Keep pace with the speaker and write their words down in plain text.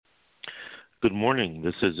Good morning.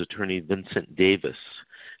 This is Attorney Vincent Davis,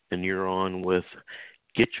 and you're on with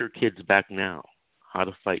Get Your Kids Back Now, How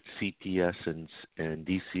to Fight CPS and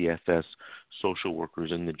DCFS social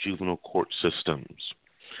workers in the juvenile court systems.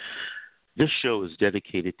 This show is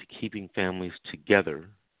dedicated to keeping families together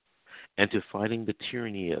and to fighting the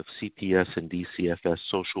tyranny of CPS and DCFS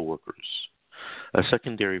social workers. A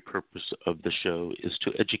secondary purpose of the show is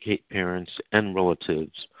to educate parents and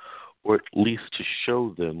relatives, or at least to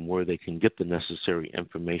show them where they can get the necessary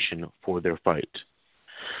information for their fight.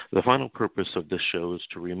 The final purpose of the show is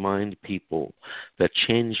to remind people that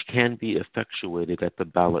change can be effectuated at the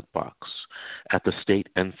ballot box, at the state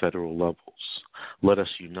and federal levels. Let us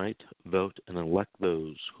unite, vote, and elect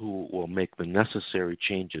those who will make the necessary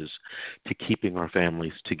changes to keeping our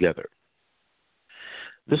families together.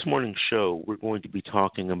 This morning's show, we're going to be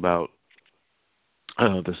talking about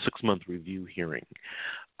the 6-month review hearing.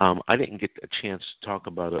 I didn't get a chance to talk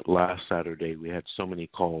about it last Saturday. We had so many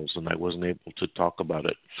calls, and I wasn't able to talk about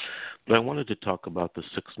it. But I wanted to talk about the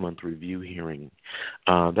 6-month review hearing.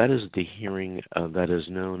 That is the hearing that is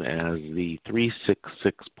known as the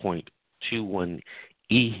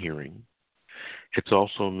 366.21E hearing. It's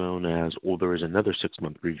also known as, or there is another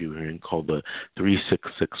 6-month review hearing called the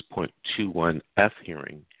 366.21F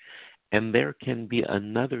hearing. And there can be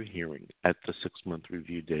another hearing at the 6-month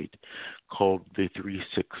review date called the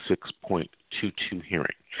 366.22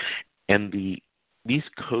 hearing. And these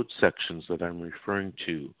code sections that I'm referring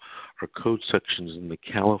to are code sections in the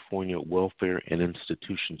California Welfare and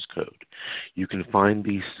Institutions Code. You can find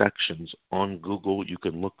these sections on Google. You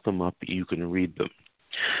can look them up. You can read them.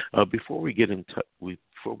 Before we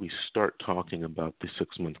start talking about the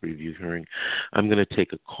 6-month review hearing, I'm going to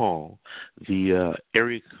take a call. The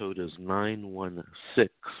area code is 916,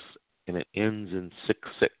 and it ends in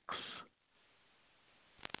 66.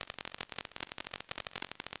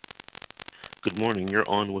 Good morning. You're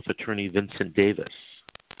on with Attorney Vincent Davis.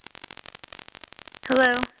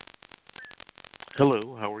 Hello.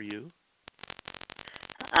 Hello. How are you?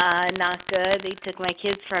 Not good. They took my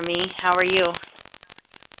kids from me. How are you?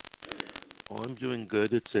 Oh, I'm doing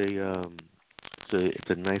good. It's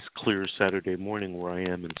a nice, clear Saturday morning where I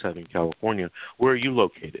am in Southern California. Where are you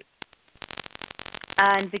located?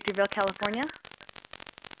 In Victorville, California.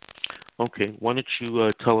 Okay. Why don't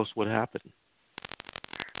you tell us what happened?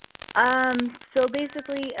 So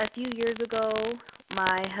basically, a few years ago,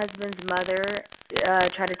 my husband's mother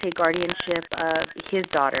tried to take guardianship of his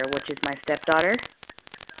daughter, which is my stepdaughter.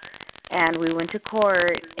 And we went to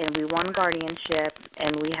court, and we won guardianship,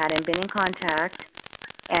 and we hadn't been in contact,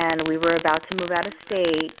 and we were about to move out of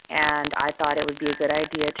state, and I thought it would be a good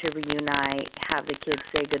idea to reunite, have the kids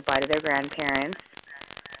say goodbye to their grandparents.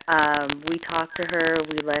 We talked to her.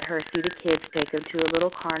 We let her see the kids, take them to a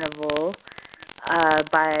little carnival.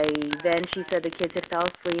 By then, she said the kids had fell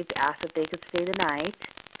asleep, asked if they could stay the night.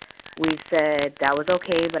 We said that was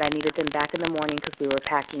okay, but I needed them back in the morning because we were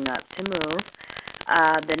packing up to move.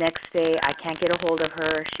 The next day, I can't get a hold of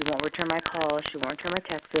her. She won't return my calls. She won't return my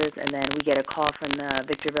texts. And then we get a call from the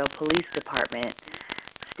Victorville Police Department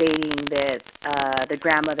stating that the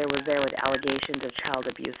grandmother was there with allegations of child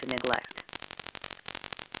abuse and neglect.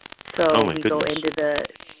 So we go into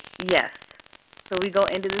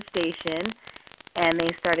the station, and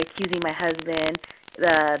they start accusing my husband.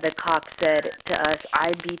 The cop said to us,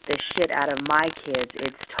 "I beat the shit out of my kids.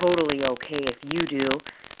 It's totally okay if you do."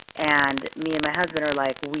 And me and my husband are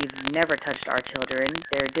like, we've never touched our children.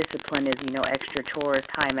 Their discipline is, extra chores,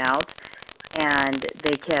 timeouts. And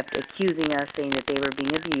they kept accusing us, saying that they were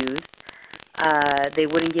being abused. They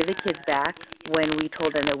wouldn't give the kids back when we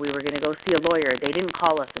told them that we were going to go see a lawyer. They didn't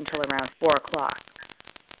call us until around 4 o'clock.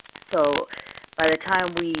 So by the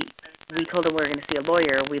time we told them we were going to see a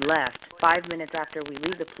lawyer, we left. 5 minutes after we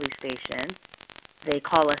leave the police station, they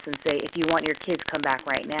call us and say, if you want your kids, come back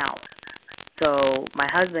right now. So my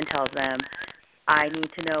husband tells them, I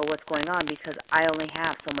need to know what's going on because I only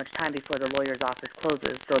have so much time before the lawyer's office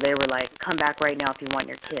closes. So they were like, come back right now if you want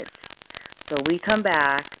your kids. So we come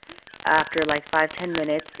back. After like 5-10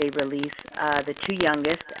 minutes, they release the 2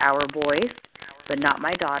 youngest, our boys, but not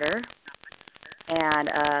my daughter. And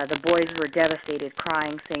the boys were devastated,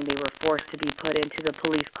 crying, saying they were forced to be put into the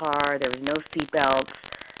police car. There was no seatbelts.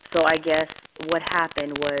 So I guess what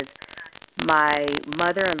happened was my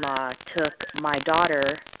mother-in-law took my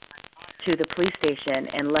daughter to the police station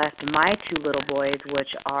and left my 2 little boys,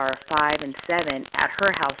 which are 5 and 7, at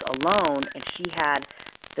her house alone, and she had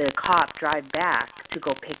the cop drive back to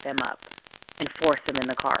go pick them up and force them in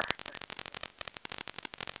the car.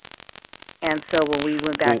 And so when we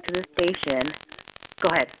went back to the station, go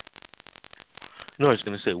ahead. No, I was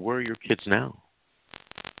going to say, where are your kids now?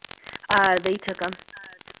 They took them.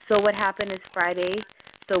 So what happened is Friday.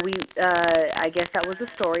 So I guess that was the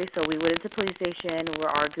story. So we went into the police station. We're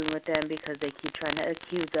arguing with them because they keep trying to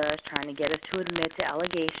accuse us, trying to get us to admit to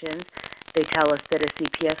allegations. They tell us that a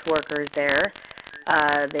CPS worker is there.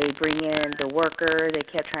 They bring in the worker. They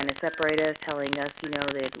kept trying to separate us, telling us,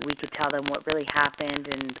 that we could tell them what really happened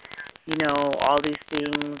and, all these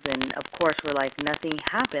things. And, of course, we're like, nothing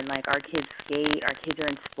happened. Like, our kids skate. Our kids are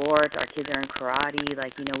in sports. Our kids are in karate.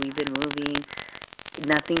 Like, we've been moving.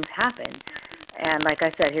 Nothing's happened. And like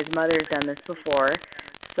I said, his mother's done this before.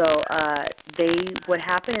 So what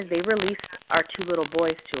happened is they released our 2 little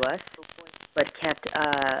boys to us, but kept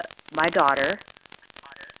my daughter.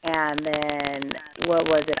 And then, what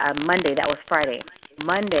was it? Monday, that was Friday.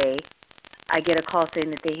 Monday, I get a call saying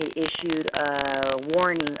that they had issued a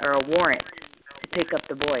warning or a warrant to pick up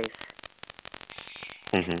the boys.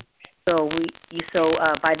 Mm-hmm. So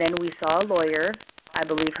by then we saw a lawyer. I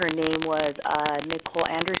believe her name was Nicole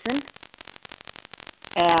Anderson.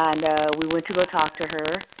 And we went to go talk to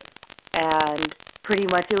her. And pretty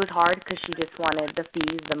much it was hard because she just wanted the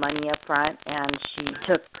fees, the money up front. And she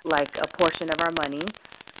took, like, a portion of our money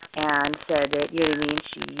and said that, you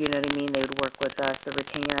know what I mean, they would work with us, the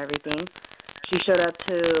retainer, everything. She showed up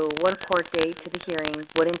to one court date to the hearing,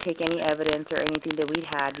 wouldn't take any evidence or anything that we'd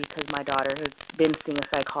had because my daughter has been seeing a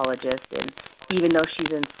psychologist. And even though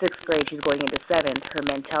she's in 6th grade, she's going into 7th, her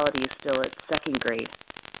mentality is still at 2nd grade.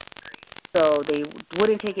 So they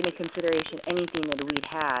wouldn't take into consideration anything that we'd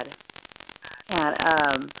had.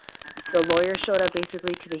 And the lawyer showed up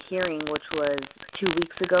basically to the hearing, which was 2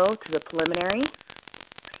 weeks ago, to the preliminary.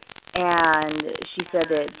 And she said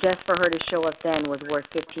that just for her to show up then was worth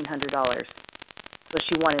 $1,500. So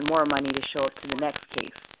she wanted more money to show up to the next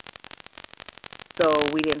case. So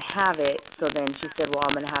we didn't have it. So then she said, well,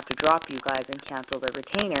 I'm going to have to drop you guys and cancel the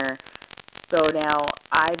retainer. So now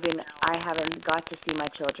I haven't got to see my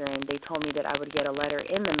children. They told me that I would get a letter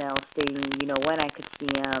in the mail stating, when I could see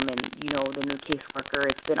them and, the new caseworker.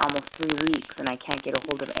 It's been almost 3 weeks and I can't get a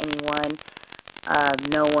hold of anyone.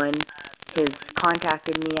 No one has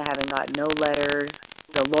contacted me. I haven't got no letters.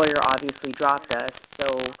 The lawyer obviously dropped us.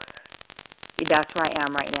 So that's where I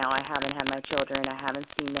am right now. I haven't had my children. I haven't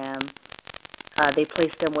seen them. They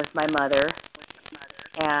placed them with my mother.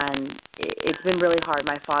 And it's been really hard.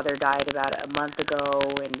 My father died about a month ago,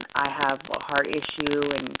 and I have a heart issue,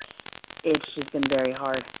 and it's just been very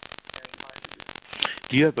hard.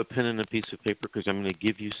 Do you have a pen and a piece of paper? Because I'm going to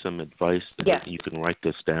give you some advice, and yes. You can write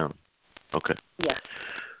this down. Okay. Yes.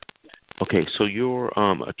 Okay, so your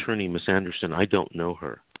attorney, Miss Anderson, I don't know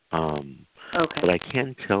her. Okay. But I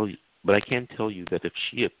can tell you that if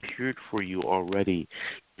she appeared for you already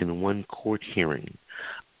in one court hearing,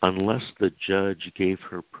 unless the judge gave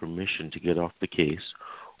her permission to get off the case,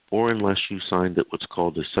 or unless you signed what's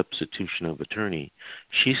called a substitution of attorney,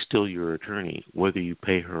 she's still your attorney, whether you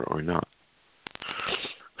pay her or not.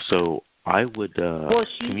 So I would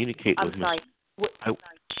communicate with Ms.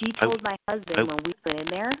 She told my husband when we went in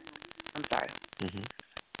there. I'm sorry. Mm-hmm.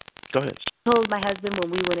 Go ahead. She told my husband when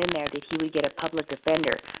we went in there that he would get a public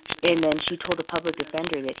defender. And then she told the public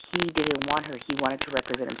defender that he didn't want her. He wanted to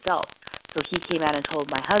represent himself. So he came out and told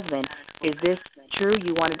my husband, is this true?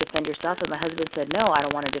 You want to defend yourself? And my husband said, no, I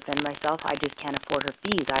don't want to defend myself. I just can't afford her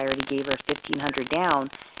fees. I already gave her $1,500 down,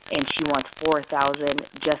 and she wants $4,000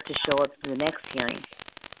 just to show up to the next hearing.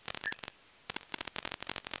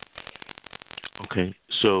 Okay.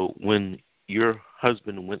 So when your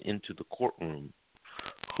husband went into the courtroom,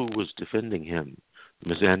 who was defending him,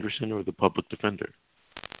 Ms. Anderson or the public defender?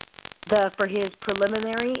 For his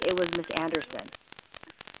preliminary, it was Ms. Anderson.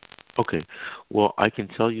 Okay. Well, I can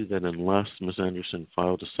tell you that unless Ms. Anderson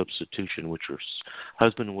filed a substitution, which her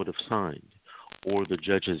husband would have signed, or the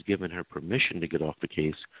judge has given her permission to get off the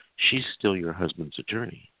case, she's still your husband's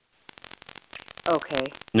attorney.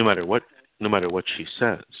 Okay. No matter what she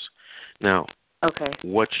says. Now, okay.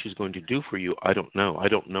 What she's going to do for you, I don't know. I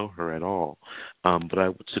don't know her at all. But I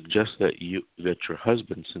would suggest that your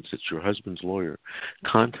husband, since it's your husband's lawyer,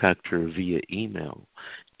 contact her via email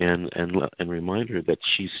and remind her that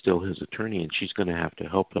she's still his attorney and she's going to have to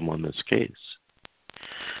help him on this case.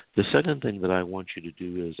 The second thing that I want you to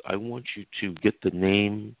do is I want you to get the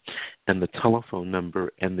name and the telephone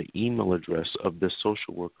number and the email address of this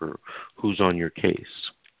social worker who's on your case.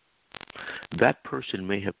 That person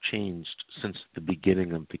may have changed since the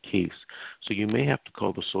beginning of the case, so you may have to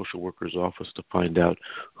call the social worker's office to find out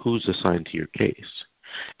who's assigned to your case.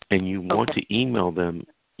 And you want to email them.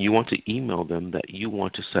 You want to email them that you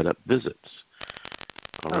want to set up visits.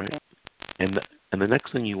 All right. And the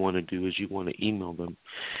next thing you want to do is you want to email them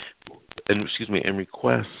and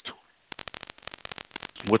request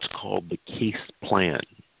what's called the case plan.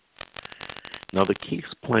 Now, the case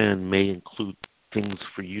plan may include things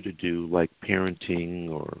for you to do like parenting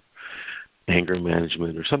or anger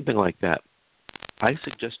management or something like that. I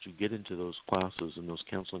suggest you get into those classes and those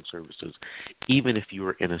counseling services, even if you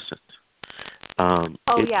are innocent. I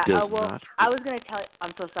was going to tell you,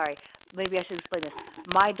 I'm so sorry. Maybe I should explain this.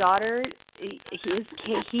 My daughter, he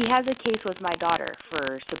has a case with my daughter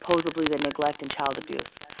for supposedly the neglect and child abuse.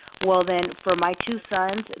 Well, then, for my two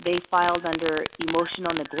sons, they filed under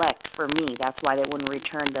emotional neglect for me. That's why they wouldn't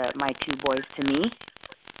return my two boys to me.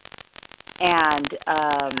 And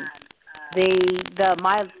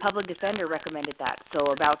my public defender recommended that.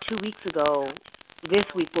 So about 2 weeks ago, this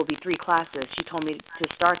week will be 3 classes. She told me to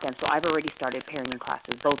start them, so I've already started parenting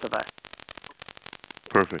classes, both of us.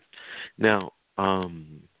 Perfect. Now, do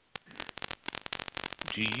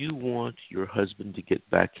you want your husband to get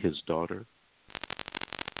back his daughter?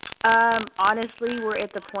 Honestly, we're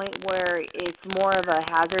at the point where it's more of a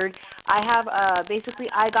hazard. I have, basically,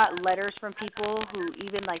 I got letters from people who,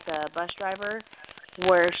 even like the bus driver,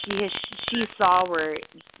 where she saw where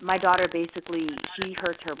my daughter basically, she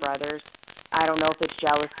hurts her brothers. I don't know if it's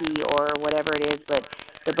jealousy or whatever it is, but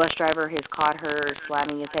the bus driver has caught her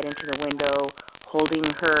slamming his head into the window, holding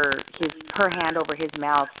her hand over his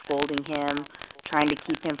mouth, scolding him, trying to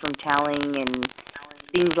keep him from telling and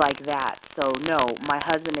things like that. So, no, my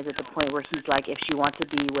husband is at the point where he's like, if she wants to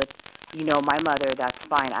be with, my mother, that's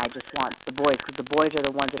fine. I just want the boys, because the boys are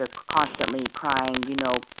the ones that are constantly crying,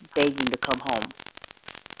 begging to come home.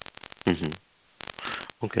 Mm-hmm.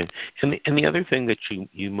 Okay. And the other thing that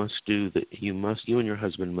you must do, that you and your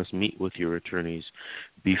husband must meet with your attorneys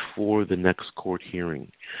before the next court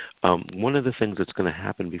hearing. One of the things that's going to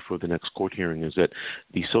happen before the next court hearing is that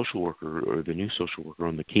the social worker or the new social worker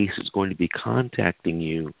on the case is going to be contacting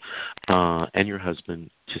you and your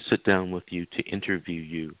husband to sit down with you to interview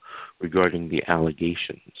you regarding the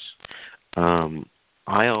allegations.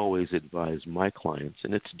 I always advise my clients,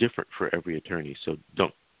 and it's different for every attorney, so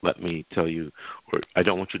don't let me tell you, or I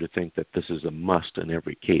don't want you to think that this is a must in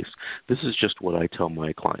every case. This is just what I tell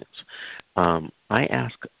my clients. I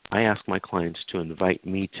ask my clients to invite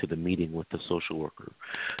me to the meeting with the social worker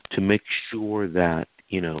to make sure that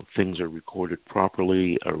things are recorded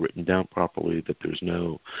properly, are written down properly, that there's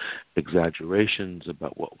no exaggerations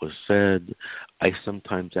about what was said. I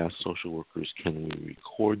sometimes ask social workers, can we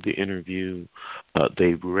record the interview?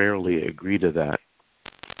 They rarely agree to that.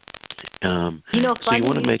 Funny so you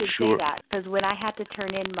want to make sure say that, because when I had to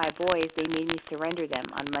turn in my boys, they made me surrender them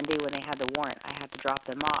on Monday when they had the warrant. I had to drop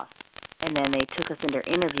them off, and then they took us in to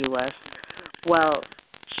interview us. Well,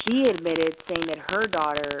 she admitted, saying that her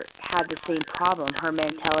daughter had the same problem. Her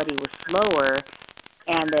mentality was slower,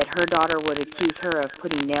 and that her daughter would accuse her of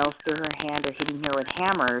putting nails through her hand or hitting her with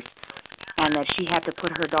hammers, and that she had to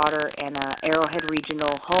put her daughter in a Arrowhead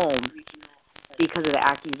Regional home because of the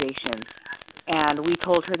accusations. And we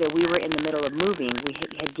told her that we were in the middle of moving. We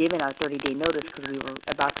had given our 30-day notice because we were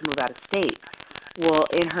about to move out of state. Well,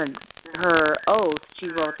 in her oath, she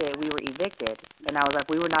wrote that we were evicted. And I was like,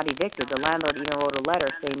 we were not evicted. The landlord even wrote a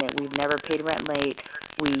letter saying that we've never paid rent late.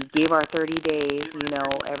 We gave our 30 days,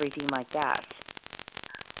 everything like that.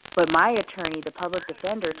 But my attorney, the public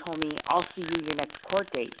defender, told me, I'll see you your next court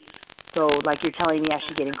date. So, like you're telling me I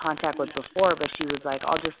should get in contact with before, but she was like,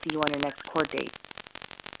 I'll just see you on your next court date.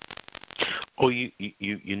 Oh, you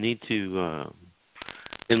need to,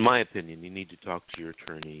 in my opinion, you need to talk to your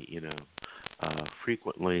attorney,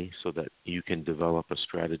 frequently so that you can develop a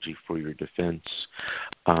strategy for your defense.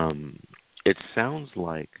 It sounds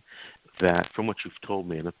like that, from what you've told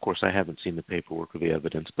me, and of course I haven't seen the paperwork or the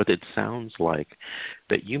evidence, but it sounds like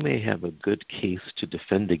that you may have a good case to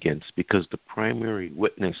defend against because the primary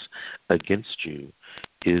witness against you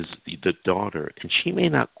is the daughter, and she may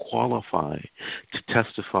not qualify to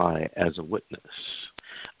testify as a witness.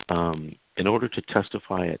 In order to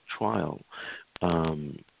testify at trial,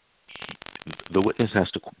 the witness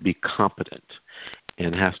has to be competent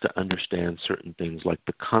and has to understand certain things like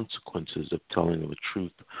the consequences of telling the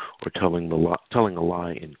truth or telling a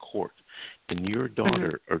lie in court. And your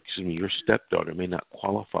daughter, or excuse me, your stepdaughter may not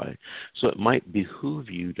qualify. So it might behoove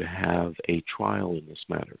you to have a trial in this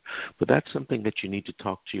matter. But that's something that you need to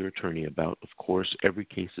talk to your attorney about. Of course, every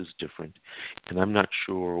case is different, and I'm not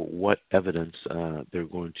sure what evidence they're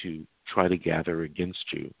going to try to gather against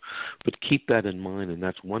you. But keep that in mind, and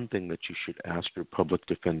that's one thing that you should ask your public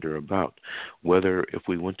defender about, whether if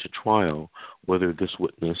we went to trial, whether this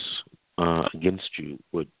witness against you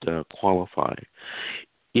would qualify.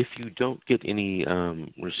 If you don't get any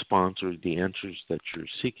response or the answers that you're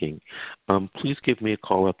seeking, please give me a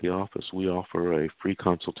call at the office. We offer a free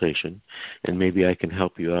consultation, and maybe I can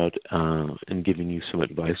help you out in giving you some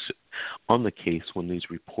advice on the case when these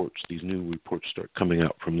new reports start coming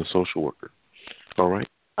out from the social worker. All right?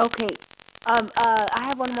 Okay. I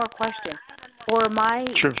have one more question. For my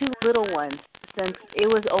Sure. 2 little ones, since it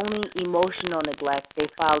was only emotional neglect they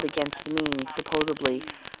filed against me, supposedly,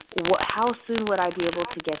 how soon would I be able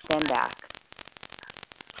to get them back?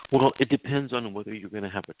 Well, it depends on whether you're going to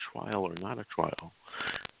have a trial or not a trial.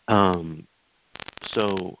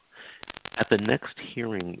 So at the next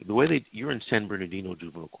hearing, you're in San Bernardino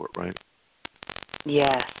Juvenile Court, right?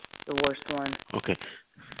 Yes, the worst one. Okay.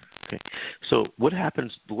 So what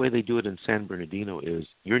happens, the way they do it in San Bernardino is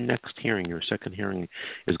your next hearing, your second hearing,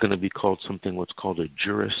 is going to be called what's called a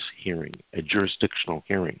juris hearing, a jurisdictional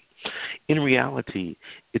hearing. In reality,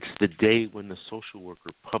 it's the day when the social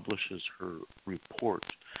worker publishes her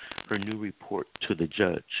new report to the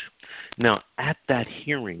judge. Now, at that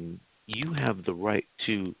hearing, you have the right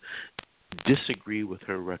to disagree with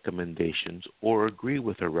her recommendations or agree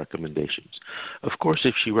with her recommendations. Of course,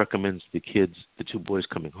 if she recommends the 2 boys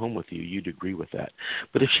coming home with you, you'd agree with that.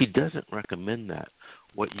 But if she doesn't recommend that,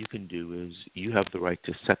 what you can do is you have the right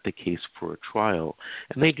to set the case for a trial,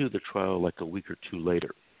 and they do the trial like a week or 2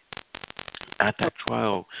 later. At that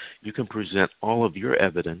trial, you can present all of your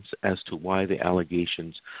evidence as to why the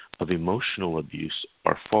allegations of emotional abuse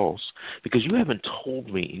are false, because you haven't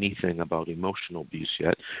told me anything about emotional abuse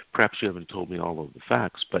yet. Perhaps you haven't told me all of the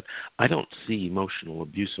facts, but I don't see emotional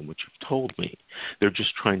abuse in what you've told me. They're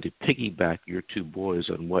just trying to piggyback your 2 boys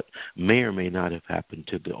on what may or may not have happened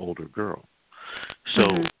to the older girl. So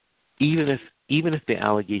even if the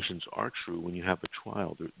allegations are true, when you have a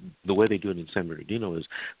trial, the way they do it in San Bernardino is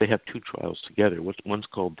they have 2 trials together. One's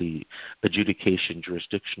called the adjudication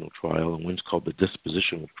jurisdictional trial, and one's called the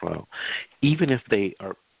dispositional trial. Even if they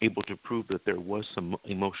are able to prove that there was some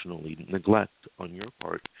emotional neglect on your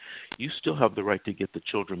part, you still have the right to get the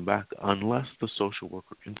children back unless the social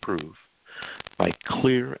worker can prove by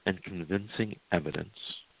clear and convincing evidence,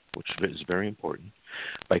 which is very important,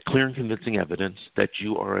 by clear and convincing evidence that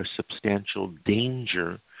you are a substantial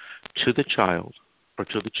danger to the child or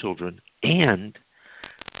to the children, and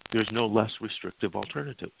there's no less restrictive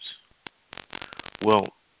alternatives. Well,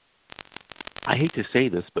 I hate to say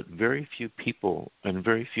this, but very few people and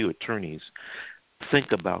very few attorneys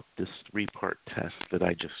think about this 3-part test that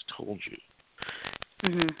I just told you.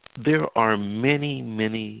 Mm-hmm. There are many,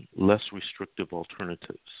 many less restrictive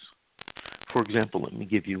alternatives. For example, let me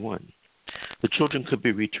give you one. The children could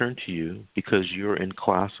be returned to you because you're in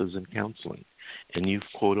classes and counseling and you've,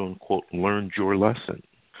 quote unquote, learned your lesson.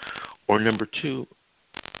 Or number 2,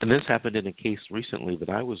 and this happened in a case recently that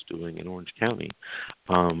I was doing in Orange County,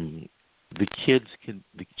 the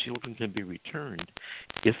children can be returned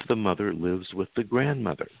if the mother lives with the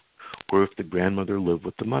grandmother or if the grandmother lived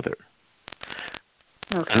with the mother.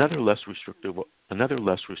 Okay. Another less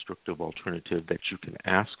restrictive alternative that you can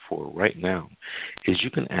ask for right now is you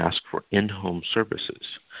can ask for in-home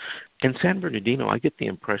services. In San Bernardino, I get the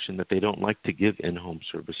impression that they don't like to give in-home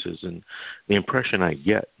services, and the impression I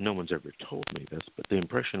get, no one's ever told me this, but the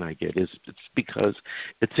impression I get is it's because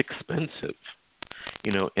it's expensive.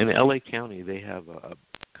 You know, in LA County, they have a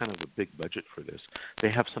kind of a big budget for this. They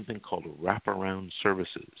have something called wraparound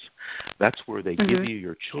services. That's where they give you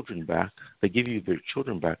your children back. They give you their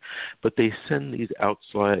children back, but they send these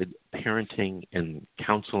outside parenting and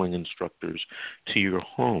counseling instructors to your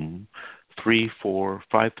home 3, 4,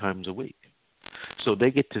 5 times a week. So they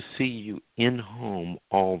get to see you in home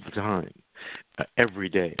all the time, every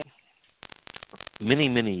day. Many,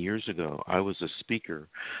 many years ago, I was a speaker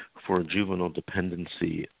for juvenile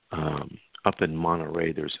dependency up in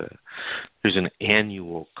Monterey. There's an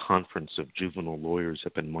annual conference of juvenile lawyers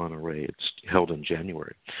up in Monterey. It's held in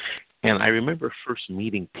January. And I remember first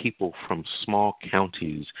meeting people from small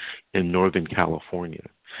counties in Northern California.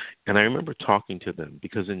 And I remember talking to them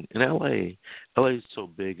because in LA is so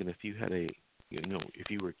big, and if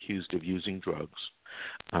you were accused of using drugs,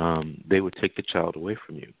 they would take the child away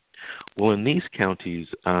from you. Well, in these counties,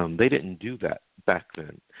 they didn't do that back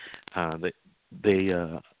then.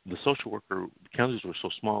 The social worker counties were so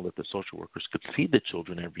small that the social workers could see the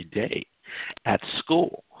children every day at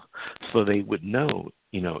school, so they would know,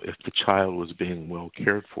 if the child was being well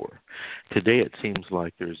cared for. Today, it seems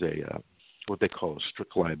like there's what they call a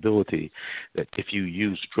strict liability, that if you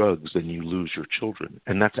use drugs, then you lose your children.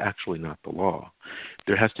 And that's actually not the law.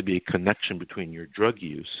 There has to be a connection between your drug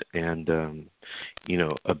use and,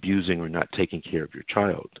 abusing or not taking care of your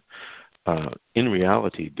child. in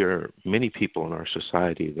reality, there are many people in our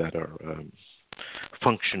society that are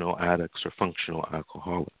functional addicts or functional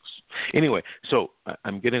alcoholics. Anyway, so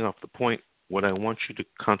I'm getting off the point. What I want you to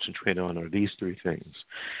concentrate on are these three things.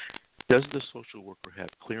 Does the social worker have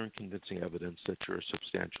clear and convincing evidence that you're a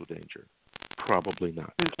substantial danger? Probably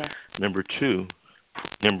not. Okay. Number two,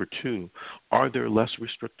 are there less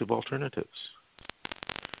restrictive alternatives?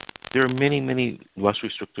 There are many, many less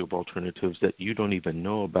restrictive alternatives that you don't even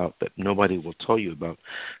know about, that nobody will tell you about.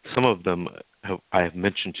 Some of them I have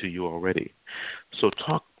mentioned to you already. So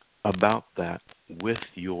talk about that with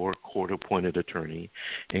your court-appointed attorney,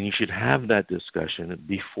 and you should have that discussion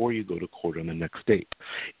before you go to court on the next date.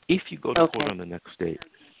 If you go to court on the next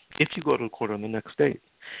date,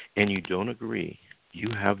 and you don't agree,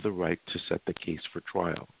 you have the right to set the case for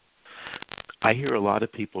trial. I hear a lot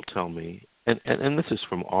of people tell me, and this is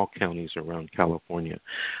from all counties around California,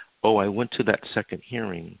 oh, I went to that second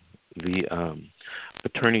hearing. The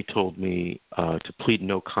attorney told me to plead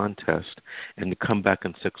no contest and to come back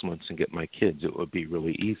in 6 months and get my kids. It would be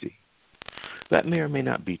really easy. That may or may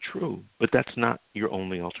not be true, but that's not your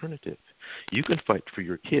only alternative. You can fight for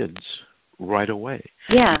your kids right away.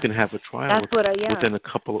 Yeah. You can have a trial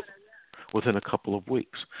within a couple of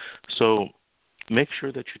weeks. So make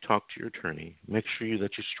sure that you talk to your attorney. Make sure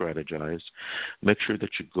that you strategize. Make sure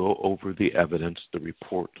that you go over the evidence, the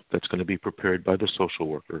report that's going to be prepared by the social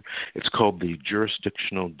worker. It's called the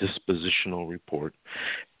Jurisdictional Dispositional Report.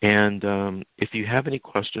 And if you have any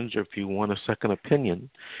questions or if you want a second opinion,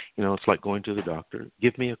 it's like going to the doctor,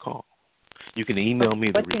 give me a call. You can email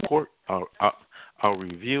me the report. I'll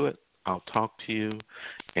review it. I'll talk to you,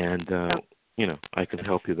 and, I can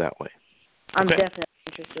help you that way. I'm definitely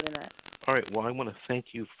interested in that. All right. Well, I want to thank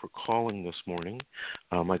you for calling this morning.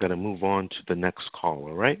 I got to move on to the next call,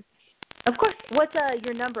 all right? Of course. What's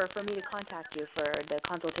your number for me to contact you for the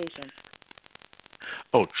consultation?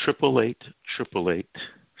 Oh,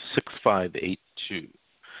 888-6582.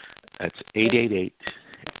 That's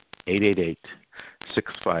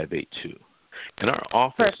 888-6582. In our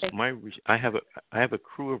office, I have a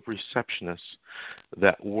crew of receptionists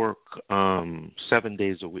that work 7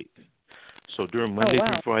 days a week. So during Monday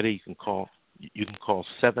through Friday, you can call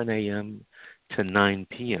 7 a.m. to 9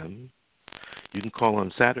 p.m. You can call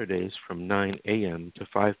on Saturdays from 9 a.m. to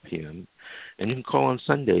 5 p.m. And you can call on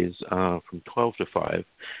Sundays from 12 to 5.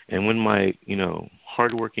 And when my,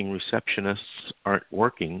 hardworking receptionists aren't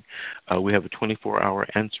working, we have a 24-hour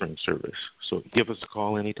answering service. So give us a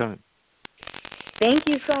call anytime. Thank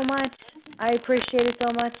you so much. I appreciate it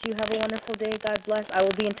so much. You have a wonderful day. God bless. I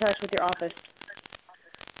will be in touch with your office.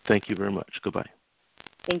 Thank you very much. Goodbye.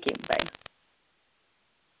 Thank you. Bye.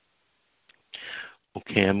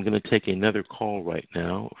 Okay, I'm going to take another call right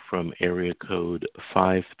now from area code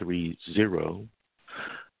 530,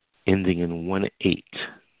 ending in 18.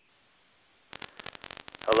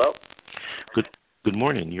 Hello? Good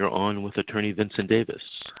morning. You're on with Attorney Vincent Davis.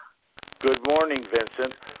 Good morning,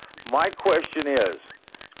 Vincent. My question is,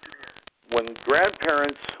 when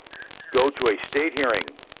grandparents go to a state hearing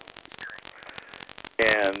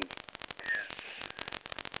and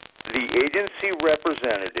the agency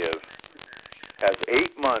representative has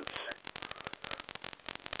 8 months,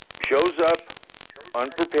 shows up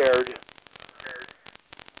unprepared,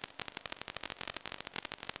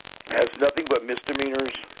 has nothing but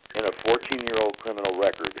misdemeanors and a 14-year-old criminal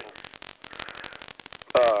record.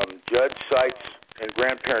 Judge cites in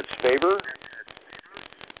grandparents' favor.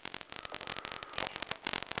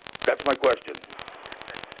 That's my question.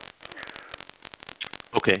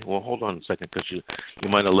 Okay, well, hold on a second, because you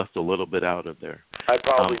might have left a little bit out of there. I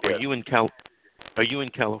probably did. Are you in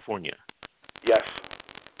California? Yes.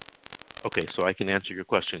 Okay, so I can answer your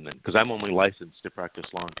question then, because I'm only licensed to practice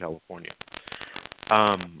law in California.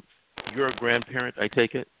 You're a grandparent, I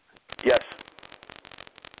take it? Yes.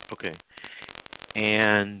 Okay.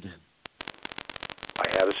 And I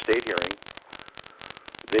had a state hearing.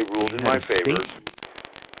 They ruled in my favor.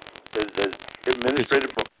 The administrative.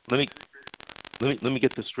 Okay, so let me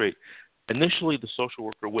get this straight. Initially, the social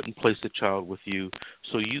worker wouldn't place the child with you,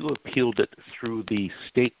 so you appealed it through the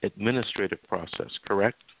state administrative process,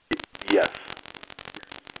 correct? Yes.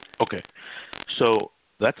 Okay. So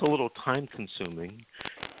that's a little time-consuming.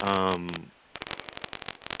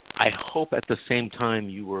 I hope at the same time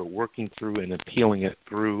you were working through and appealing it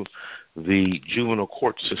through the juvenile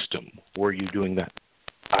court system. Were you doing that?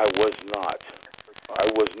 I was not. I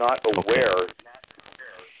was not aware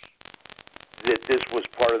that this was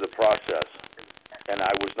part of the process, and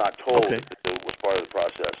I was not told that it was part of the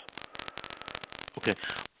process. Okay.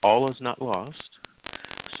 All is not lost.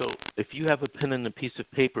 So if you have a pen and a piece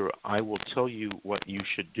of paper, I will tell you what you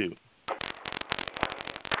should do.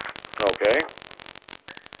 Okay.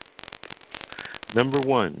 Number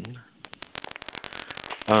one,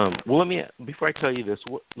 well, let me, before I tell you this,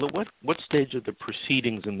 what stage of the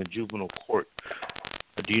proceedings in the juvenile court,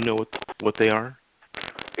 do you know what they are?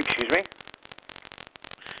 Excuse me?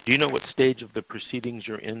 Do you know what stage of the proceedings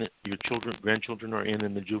your grandchildren are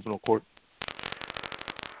in the juvenile court?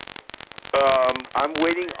 I'm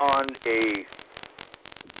waiting on a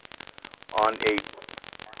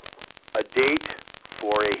date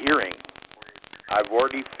for a hearing. I've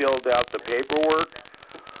already filled out the paperwork,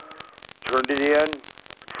 turned it in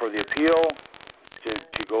for the appeal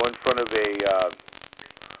to go in front of a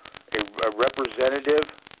representative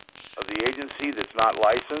of the agency that's not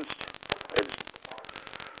licensed.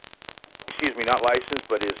 Not licensed,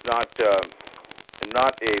 but is not a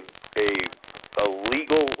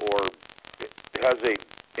legal or has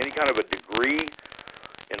any kind of a degree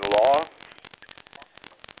in law.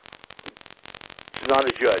 It's not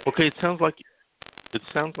a judge. Okay, it sounds like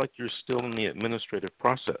you're still in the administrative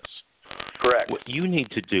process. Correct. What you need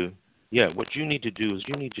to do is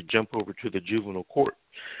you need to jump over to the juvenile court.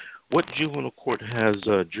 What juvenile court has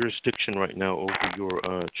jurisdiction right now over your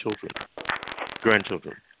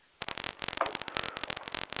grandchildren?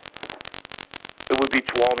 It would be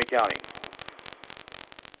Tuolumne County.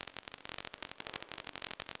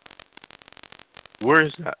 Where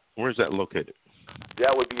is that? Where is that located?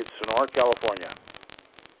 That would be in Sonora, California.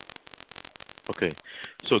 Okay.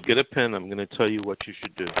 So get a pen. I'm going to tell you what you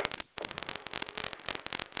should do.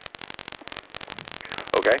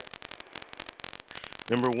 Okay.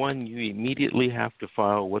 Number one, you immediately have to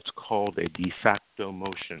file what's called a de facto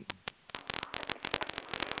motion.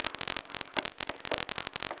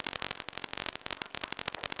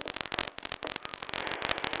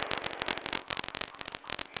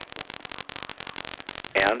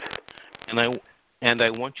 And I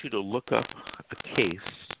want you to look up a case.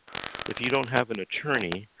 If you don't have an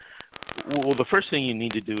attorney, well, the first thing you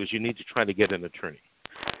need to do is you need to try to get an attorney.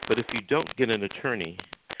 But if you don't get an attorney,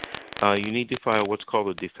 you need to file what's called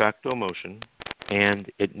a de facto motion, and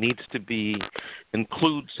it needs to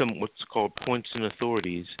include some what's called points and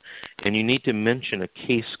authorities, and you need to mention a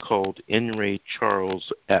case called In Re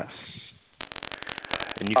Charles S.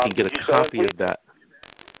 And you can get a copy of that.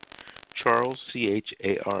 Charles,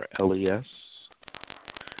 Charles,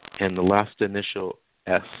 and the last initial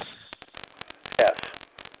S. S.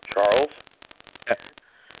 Charles?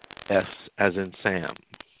 S as in Sam.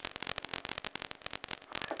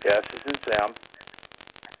 S as in Sam.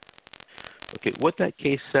 Okay, what that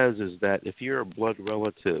case says is that if you're a blood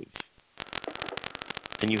relative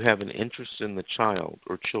and you have an interest in the child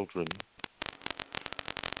or children,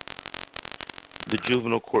 the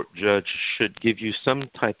juvenile court judge should give you some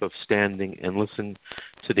type of standing and listen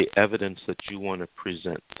to the evidence that you want to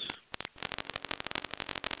present.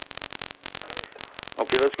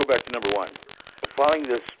 Okay, let's go back to number one. Filing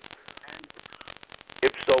this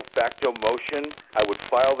ipso facto motion, I would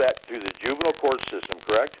file that through the juvenile court system,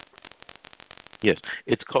 correct? Yes,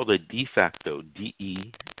 it's called a de facto,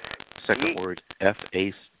 D-E, second word,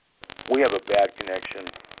 F-A. We have a bad connection.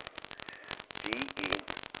 D-E.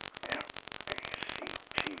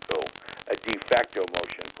 A de facto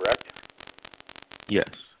motion, correct? Yes.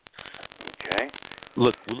 Okay.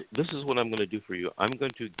 Look, this is what I'm going to do for you. I'm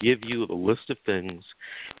going to give you the list of things,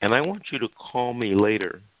 and I want you to call me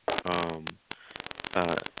later,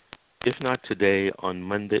 if not today,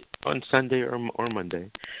 on Sunday or Monday,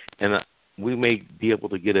 and we may be able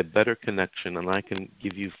to get a better connection, and I can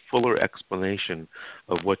give you fuller explanation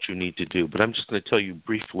of what you need to do. But I'm just going to tell you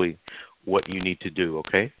briefly what you need to do,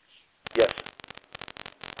 okay? Yes.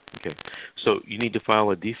 Okay, so you need to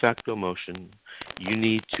file a de facto motion. You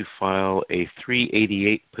need to file a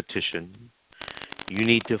 388 petition. You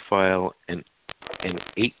need to file an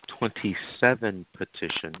 827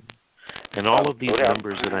 petition. And all of these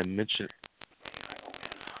numbers that I mentioned,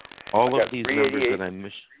 all of these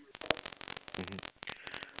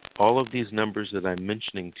numbers that I'm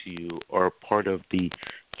mentioning to you are part of the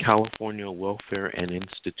California Welfare and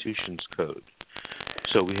Institutions Code.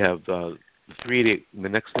 So we have the 388. The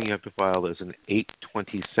next thing you have to file is an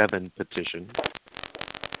 827 petition.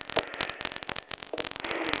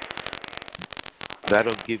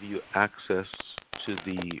 That'll give you access to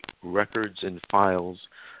the records and files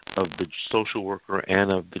of the social worker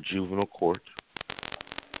and of the juvenile court.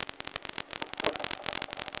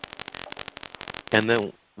 And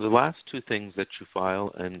then the last two things that you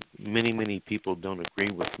file, and many people don't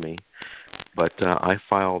agree with me, but I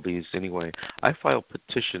file these anyway. I file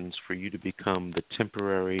petitions for you to become the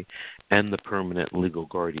temporary and the permanent legal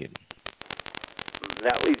guardian.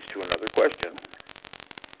 That leads to another question.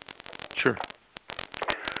 Sure.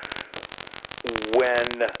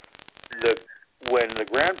 when the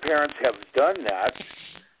grandparents have done that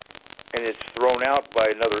and it's thrown out by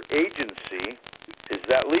another agency, is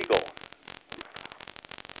that legal?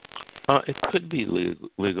 It could be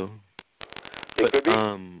legal. It could be?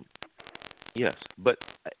 Yes, but,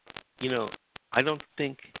 I don't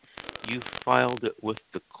think you filed it with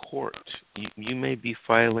the court. You may be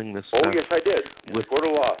filing this Oh, stuff. yes, I did. With Court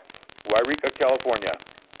of Law, Wairika, California.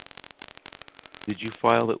 Did you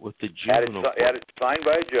file it with the juvenile court? Had it signed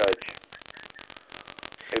by a judge,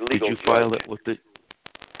 a legal Did you file it with the?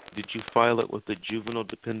 Did you file it with the juvenile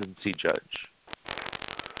dependency judge?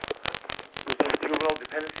 With the juvenile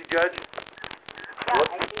dependency judge?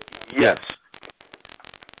 Yes.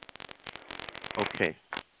 Okay.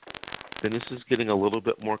 Then this is getting a little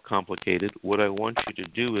bit more complicated. What I want you to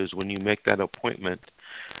do is when you make that appointment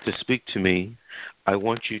to speak to me, I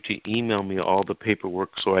want you to email me all the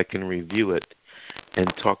paperwork so I can review it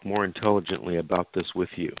and talk more intelligently about this with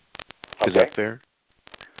you. Is that fair?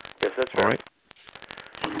 Yes, that's fair. All right.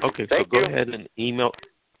 Okay, so go ahead and email.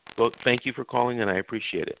 Well, thank you for calling, and I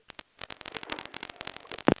appreciate it.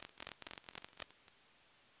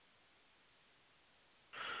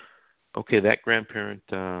 Okay, that grandparent,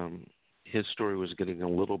 his story was getting a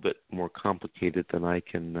little bit more complicated than I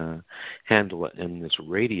can handle it in this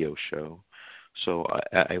radio show. So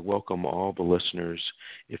I welcome all the listeners.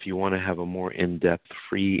 If you want to have a more in-depth,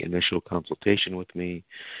 free initial consultation with me,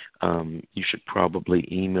 you should probably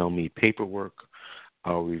email me paperwork.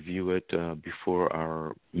 I'll review it before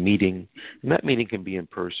our meeting. And that meeting can be in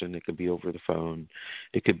person. It could be over the phone.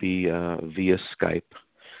 It could be via Skype.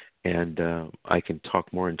 And I can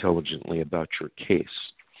talk more intelligently about your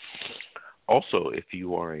case. Also, if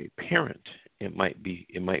you are a parent, it might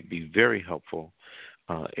be very helpful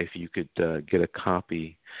if you could get a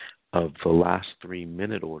copy of the last 3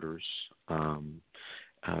 minute orders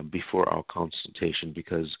before our consultation,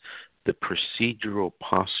 because the procedural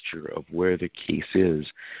posture of where the case is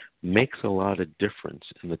makes a lot of difference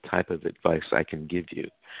in the type of advice I can give you.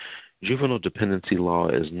 Juvenile dependency law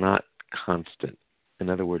is not constant. In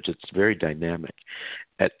other words, it's very dynamic.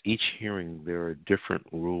 At each hearing, there are different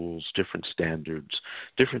rules, different standards,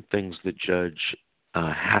 different things the judge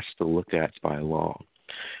has to look at by law.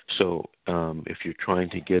 So if you're trying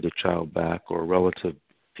to get a child back or a relative,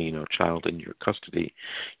 child in your custody,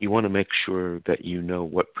 you want to make sure that you know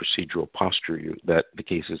what procedural posture that the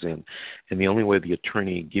case is in. And the only way the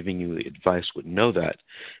attorney giving you the advice would know that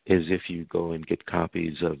is if you go and get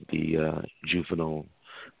copies of the juvenile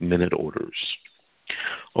minute orders.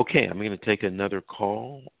 Okay, I'm going to take another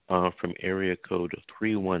call from area code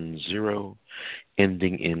 310,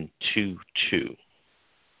 ending in 22.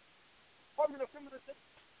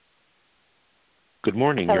 Good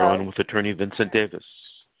morning. Hello. You're on with Attorney Vincent Davis.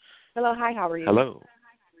 Hello, hi, how are you? Hello.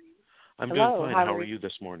 I'm doing fine. How How are you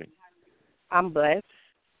this morning? I'm blessed.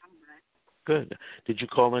 Good. Did you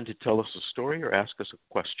call in to tell us a story or ask us a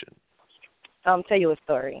question? Tell you a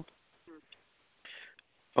story.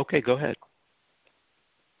 Okay, go ahead.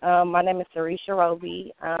 My name is Sarisha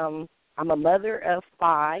Roby. I'm a mother of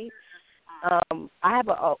 5.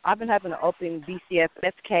 I've been having an open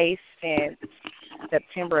DCFS case since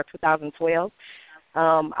September of 2012.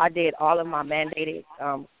 I did all of my mandated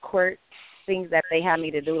court things that they had me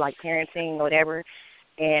to do, like parenting or whatever.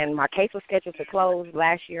 And my case was scheduled to close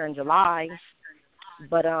last year in July,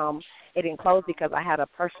 but it didn't close because I had a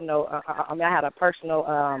personal. How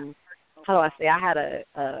do I say? I had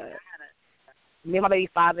me and my baby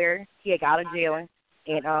father. He had got out of jail,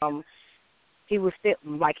 and he still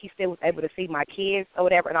was able to see my kids or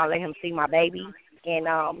whatever, and I let him see my baby, and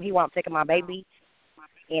he wound up taking my baby.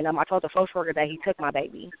 And I told the social worker that he took my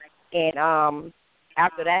baby. And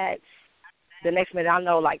after that, the next minute I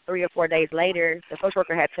know, like 3 or 4 days later, the social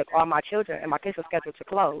worker had took all my children, and my case was scheduled to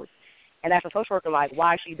close. And asked the social worker, like,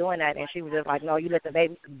 why is she doing that? And she was just like, no, you let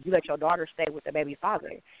your daughter stay with the baby's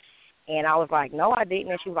father. And I was like, no, I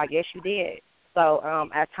didn't. And she was like, yes, you did. So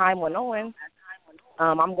as time went on,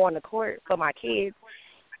 I'm going to court for my kids.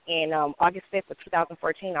 And August 5th of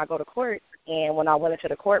 2014, I go to court. And when I went into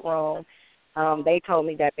the courtroom, they told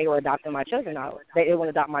me that they were adopting my children out. They wouldn't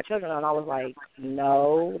adopt my children out. And I was like,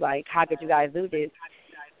 no, like, how could you guys do this?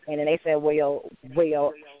 And then they said,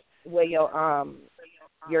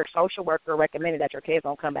 your social worker recommended that your kids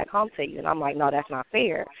don't come back home to you. And I'm like, no, that's not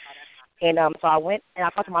fair. And so I went and I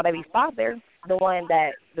talked to my baby's father, the one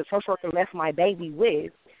that the social worker left my baby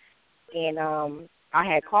with. And I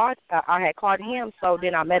had called him, so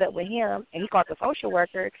then I met up with him, and he called the social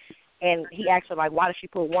worker. And he asked her, like, why did she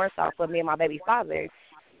put warrants out for me and my baby's father?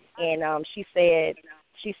 And she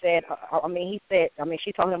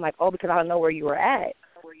told him, like, oh, because I don't know where you were at.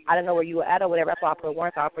 I didn't know where you were at or whatever. That's why I put a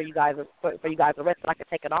warrant out for you guys arrested. I could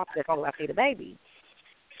take it off as long as I see the baby.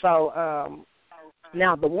 So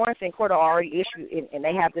now the warrants in court are already issued, and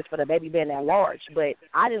they have this for the baby being at large. But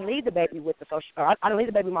I didn't leave the baby with the I didn't leave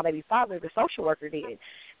the baby with my baby's father. The social worker did,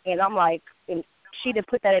 and I'm like, and she didn't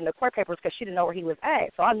put that in the court papers because she didn't know where he was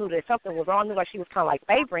at. So I knew that something was wrong. I knew like she was kind of like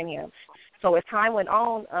favoring him. So as time went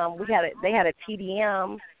on, they had a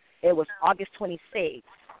TDM. It was August 26th,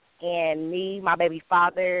 and me, my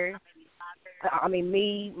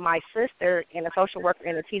sister, and the social worker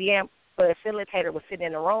and the TDM facilitator was sitting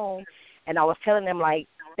in the room, and I was telling them like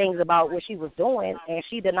things about what she was doing, and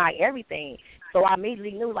she denied everything. So I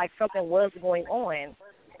immediately knew like something was going on.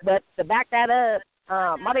 But to back that up,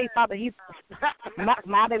 my baby father, he's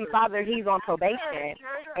on probation,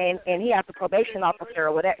 and he has a probation officer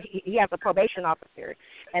or whatever. He has a probation officer,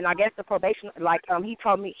 and I guess the probation, he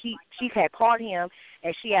told me she had called him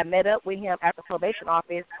and she had met up with him at the probation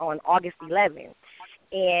office on August 11th,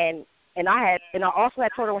 and I also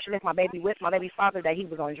had told her when she left my baby with my baby's father that he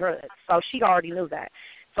was on drugs, so she already knew that.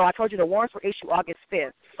 So I told you the warrants were issued August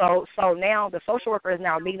 5th. So now the social worker is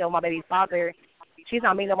now meeting with my baby's father. She's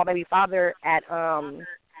not meeting with my baby father at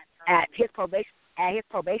his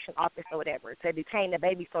probation office or whatever to detain the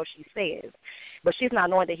baby, so she says. But she's not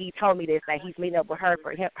knowing that he told me this, that he's meeting up with her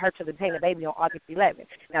for her to detain the baby on August 11th.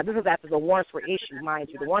 Now, this is after the warrants were issued, mind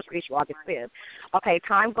you. The warrants were issued August 5th. Okay,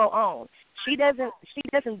 time go on. She doesn't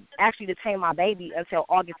actually detain my baby until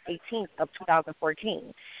August 18th of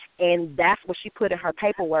 2014. And that's what she put in her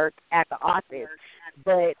paperwork at the office.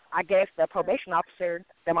 But I guess the probation officer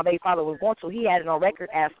that my baby father was going to, he had it on record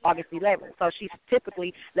as August 11th. So she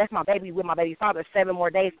typically left my baby with my baby father 7 more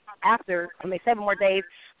days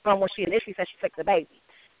from when she initially said she took the baby.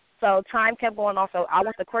 So time kept going on. So I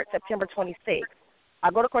went to court September 26th. I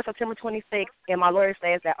go to court September 26th, and my lawyer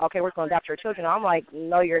says that, okay, we're going to adopt your children. I'm like,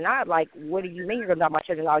 no, you're not. Like, what do you mean you're going to adopt my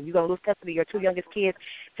children? Are you going to lose custody of your 2 youngest kids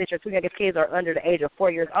since your 2 youngest kids are under the age of 4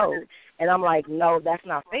 years old? And I'm like, no, that's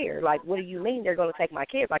not fair. Like, what do you mean they're going to take my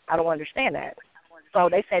kids? Like, I don't understand that. So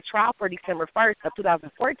they said trial for December 1st of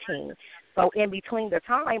 2014. So in between the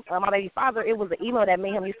time, my baby father, it was an email that me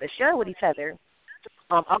and him used to share with each other.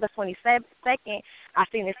 August 22nd, I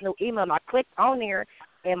seen this new email, and I clicked on there,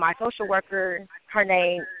 and my social worker, her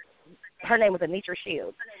name was Anitra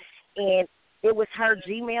Shields, and it was her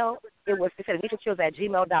Gmail. It said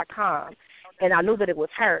AnitraShields@gmail.com, and I knew that it was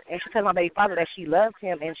her. And she told my baby father that she loved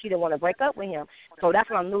him and she didn't want to break up with him. So that's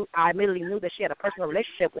when I immediately knew that she had a personal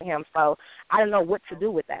relationship with him. So I didn't know what to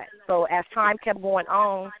do with that. So as time kept going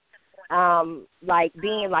on,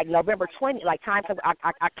 being November 20th, time kept,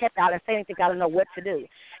 I kept out and saying anything. I didn't know what to do.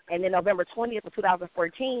 And then November 20th of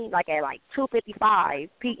 2014, at 2:55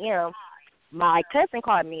 p.m., my cousin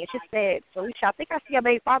called me and she said, "Felicia, I think I see your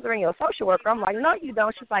baby father and your social worker." I'm like, "No, you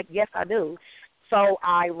don't." She's like, "Yes, I do." So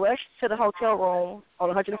I rushed to the hotel room on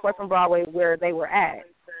 104th and Broadway where they were at,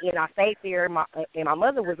 and I stayed there. And my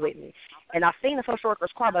mother was with me, and I seen the social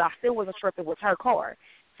worker's car, but I still wasn't sure if it was her car.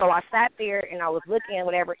 So I sat there and I was looking,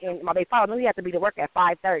 whatever, and my baby father knew he had to be to work at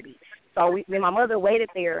 5:30. So me and my mother waited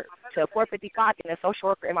there till 4:55, and the social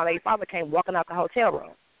worker and my baby father came walking out the hotel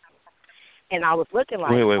room. And I was looking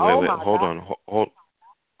like, wait.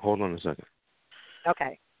 Hold on a second.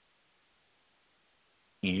 Okay.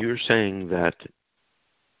 You're saying that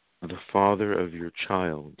the father of your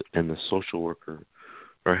child and the social worker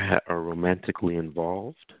are romantically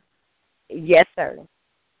involved? Yes, sir.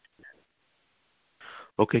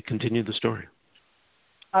 Okay, continue the story.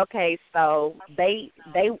 Okay, so they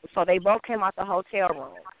both came out the hotel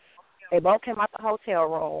room. And they both came out the hotel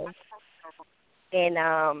room,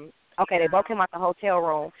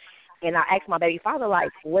 and I asked my baby father,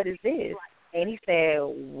 like, "What is this?" And he said,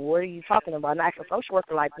 "What are you talking about?" And I asked the social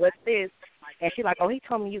worker, like, "What's this?" And she's like, "Oh, he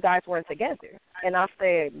told me you guys weren't together." And I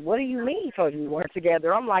said, "What do you mean he told you we weren't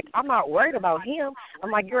together?" I'm like, "I'm not worried about him."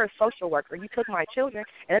 I'm like, "You're a social worker. You took my children,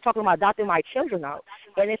 and they're talking about adopting my children out.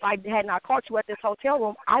 And if I had not caught you at this hotel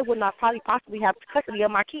room, I would not possibly have custody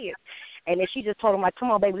of my kids." And then she just told him, like,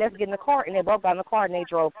 "Come on, baby, let's get in the car." And they both got in the car, and they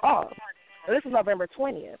drove off. So this was November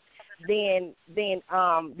 20th. Then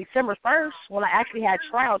December 1st, when I actually had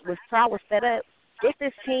trial was set up,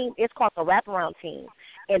 this team, it's called the wraparound team.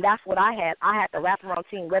 And that's what I had. I had the wraparound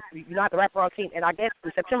team, the wraparound team. And I guess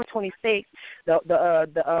September 26th,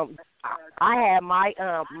 I had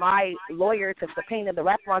my lawyer to subpoena the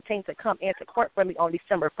wraparound team to come into court for me on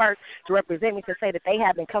December 1st to represent me, to say that they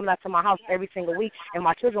had been coming out to my house every single week and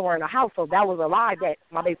my children were in the house. So that was a lie that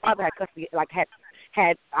my baby father had custody,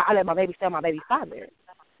 I let my baby stay with my baby father.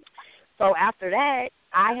 So after that,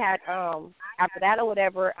 I had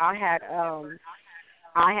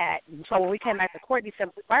So when we came back to court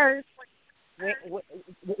December 1st,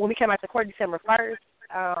 when we came out to court December 1st,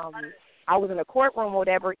 I was in the courtroom or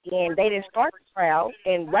whatever, and they didn't start the trial,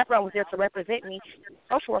 and wraparound was there to represent me. The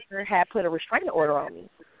social worker had put a restraining order on me.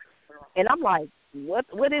 And I'm like, what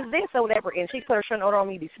is this or whatever? And she put a restraining order on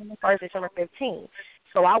me December 1st, December 15th.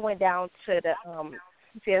 So I went down to the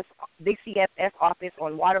DCFS office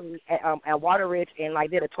on at Water Ridge and,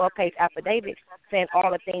 like, did a 12-page affidavit saying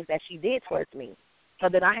all the things that she did towards me. So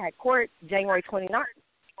then I had court January 29th.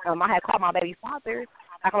 I had called my baby father.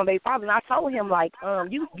 And I told him, like,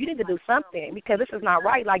 you need to do something because this is not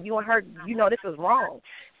right. Like, you and her, this is wrong.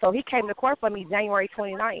 So he came to court for me January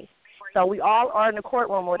 29th. So we all are in the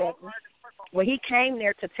courtroom or whatever. When he came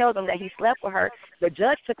there to tell them that he slept with her, the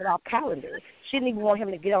judge took it off calendar. She didn't even want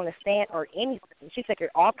him to get on the stand or anything. She took it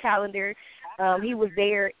off calendar. He was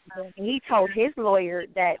there. And he told his lawyer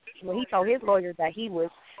that he was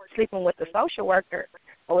sleeping with the social worker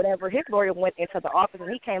or whatever, his lawyer went into the office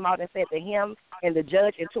and he came out and said to him and the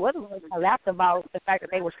judge and two other lawyers laughed about the fact that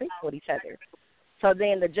they were sleeping with each other. So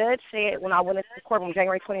then the judge said, when I went into the courtroom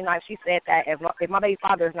January 29th, she said that if my baby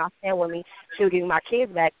father is not staying with me, she would give me my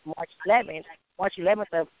kids back March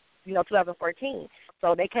 11th of 2014.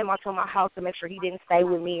 So they came out to my house to make sure he didn't stay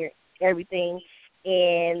with me or everything.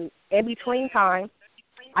 And in between time,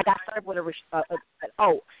 I got served with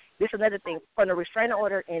this is another thing. For the restraining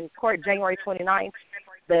order in court January 29th,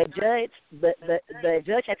 the judge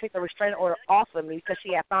had taken the restraining order off of me because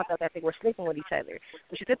she had found out that they were sleeping with each other.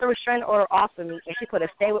 So she took the restraining order off of me, and she put a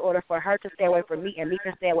stay with order for her to stay away from me and me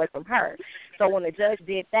to stay away from her. So when the judge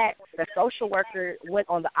did that, the social worker went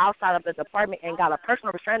on the outside of the department and got a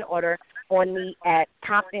personal restraining order on me at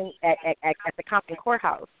Compton at the Compton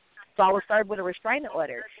courthouse. So I was served with a restraining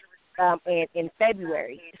order in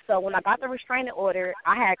February. So when I got the restraining order,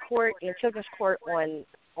 I had court in children's court on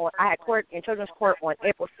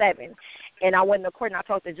April 7th, and I went to court and I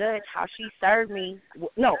told the judge how she served me.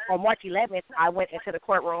 No, on March 11th, I went into the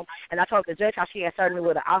courtroom and I told the judge how she had served me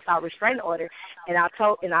with an outside restraining order, and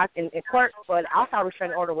in court, for the outside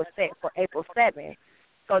restraining order was set for April 7th.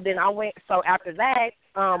 So then So after that,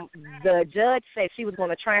 the judge said she was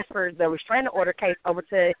going to transfer the restraining order case over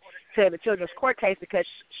to the children's court case because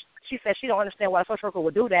she said she don't understand why a social worker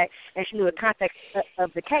would do that, and she knew the context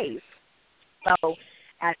of the case.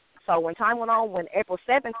 So when time went on, when April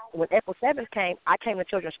 7th came, I came to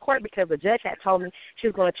children's court because the judge had told me she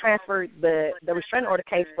was going to transfer the restraining order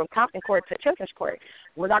case from Compton court to children's court.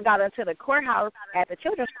 When I got into the courthouse at the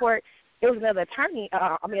children's court, there was another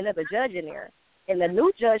judge in there. And the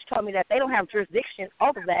new judge told me that they don't have jurisdiction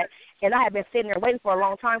over that, and I had been sitting there waiting for a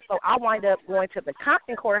long time, so I wound up going to the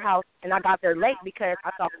Compton courthouse, and I got there late because I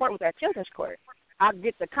thought court was at children's court. I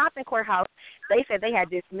get to Compton courthouse, they said they had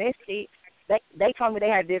dismissed it. They told me they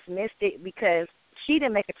had dismissed it because she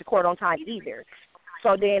didn't make it to court on time either.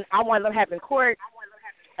 So then I wound up having court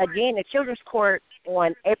again at children's court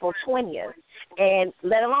on April 20th. And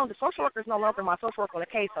let alone the social worker is no longer my social worker on the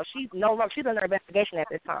case, so she's under investigation at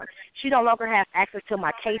this time. She no longer has access to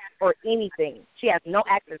my case or anything. She has no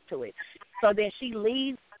access to it. So then she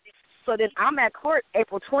leaves. So then I'm at court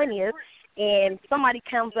April 20th, and somebody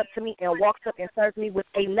comes up to me and walks up and serves me with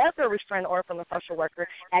another restraining order from the social worker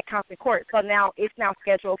at Compton Court. So now it's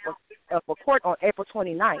scheduled for court on April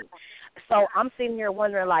 29th. So I'm sitting here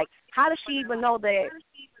wondering, like, how does she even know that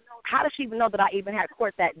I even had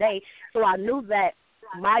court that day? So I knew that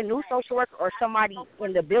my new social worker or somebody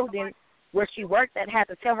in the building where she worked that had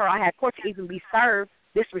to tell her I had court to even be served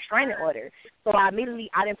this restraining order. So I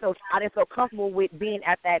didn't feel comfortable with being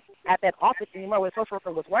at that office anymore where the social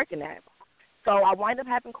worker was working at. So I wound up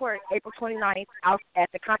having court April 29th out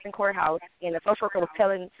at the Compton courthouse, and the social worker was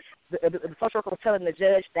telling the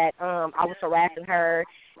judge that I was harassing her,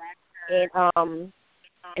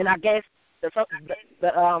 and I guess the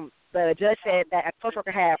judge said that a social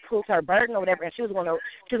worker had proved her burden or whatever, and she was going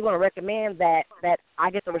to recommend that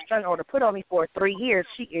I get the restraining order put on me for 3 years.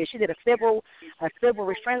 She did a civil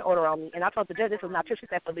restraining order on me, and I told the judge this was not true. She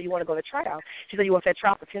said, "So do you want to go to trial?" She said, "You want to set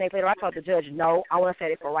trial for 10 days later?" I told the judge, "No, I want to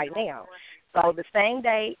set it for right now." So the same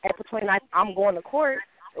day, April 29th, I'm going to court.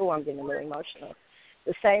 Oh, I'm getting a little emotional.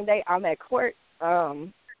 The same day I'm at court.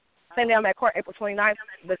 April 29th.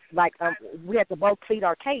 We had to both plead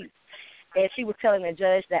our case. And she was telling the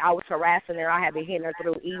judge that I was harassing her. I had been hitting her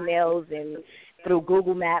through emails and through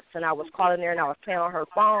Google Maps, and I was calling her and I was playing on her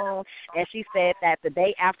phone. And she said that the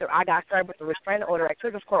day after I got served with the restraining order at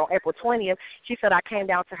children's court on April 20th, she said I came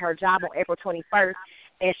down to her job on April 21st,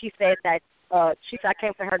 and she said that I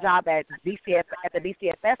came to her job at the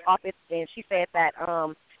DCFS office, and she said that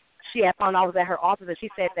she had found I was at her office, and she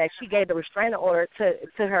said that she gave the restraining order to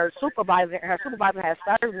her supervisor, and her supervisor had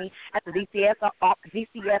served me at the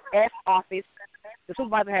DCFS office. The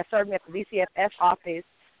supervisor had served me at the DCFS office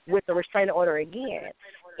with the restraining order again.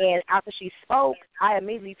 And after she spoke, I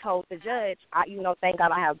immediately told the judge, thank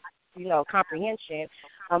God I have, comprehension.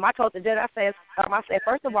 I told the judge, I said,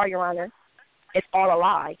 first of all, Your Honor, it's all a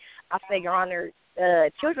lie. I said, Your Honor,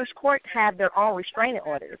 children's court have their own restraining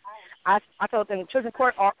orders. I told them children's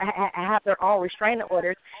court have their own restraining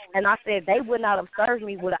orders, and I said they would not have served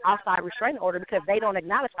me with an outside restraining order because they don't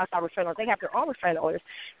acknowledge outside restraining orders. They have their own restraining orders.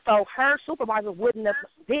 So her supervisor wouldn't have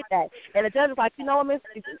did that. And the judge was like,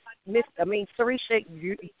 Sarisha,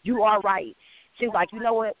 you are right. She was like, you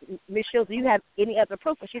know what, Ms. Shields, do you have any other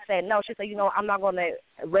proof? And she said, no. She said, I'm not going to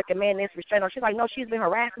recommend this restraining order. She's like, no, she's been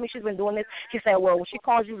harassing me. She's been doing this. She said, well, when she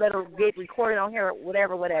calls you, let her get recorded on here,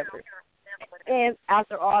 whatever. And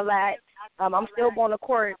after all that, I'm still going to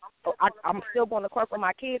court. I'm still going to court for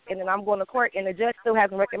my kids, and then I'm going to court, and the judge still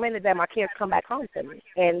hasn't recommended that my kids come back home to me.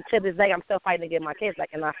 And to this day, I'm still fighting to get my kids back,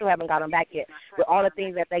 and I still haven't got them back yet with all the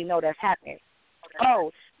things that they know that's happening.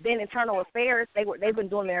 Oh, then Internal Affairs, they've been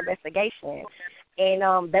doing their investigation,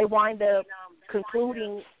 and they wind up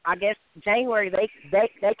concluding, I guess, January,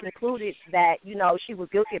 they concluded that, she was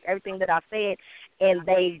guilty of everything that I said, and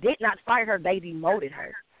they did not fire her, they demoted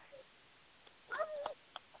her.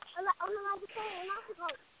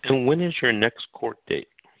 And when is your next court date?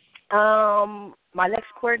 My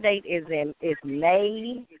next court date is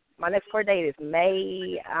May. My next court date is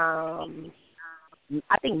May. I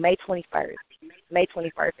think May 21st. May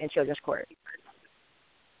 21st in Children's Court.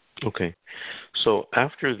 Okay. So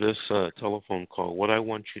after this telephone call, what I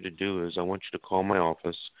want you to do is I want you to call my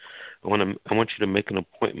office. I want you to make an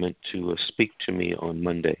appointment to speak to me on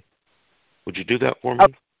Monday. Would you do that for me?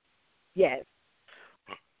 Okay. Yes.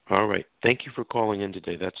 All right. Thank you for calling in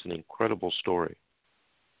today. That's an incredible story.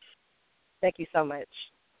 Thank you so much.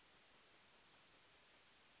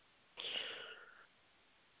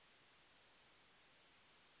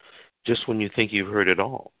 Just when you think you've heard it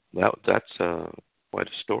all, that's quite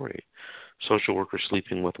a story. Social worker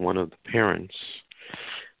sleeping with one of the parents,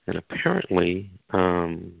 and apparently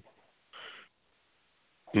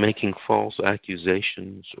making false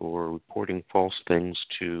accusations or reporting false things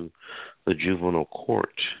to the juvenile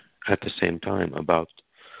court at the same time about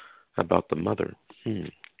the mother.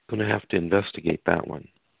 Going to have to investigate that one.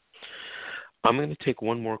 I'm going to take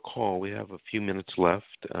one more call. We have a few minutes left.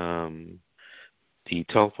 The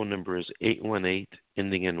telephone number is 818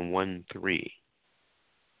 ending in 13.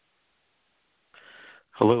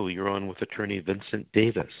 Hello, you're on with Attorney Vincent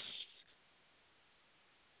Davis.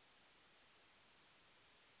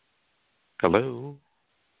 Hello.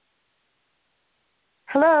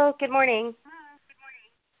 Hello, good morning.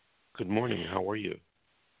 Good morning. How are you?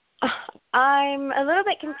 I'm a little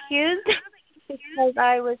bit confused because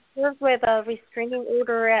I was served with a restraining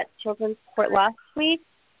order at Children's Court last week,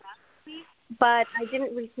 but I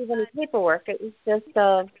didn't receive any paperwork. It was just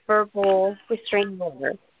a verbal restraining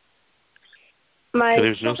order.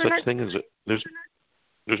 There's no such thing as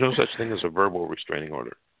a verbal restraining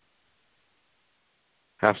order.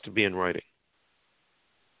 Has to be in writing.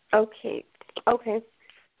 Okay.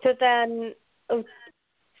 So then,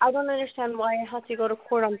 I don't understand why I had to go to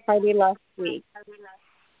court on Friday last week,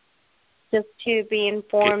 just to be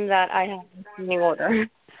informed that I have a restraining order.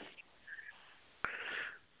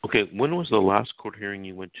 Okay, when was the last court hearing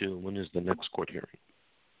you went to, and when is the next court hearing?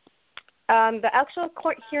 The actual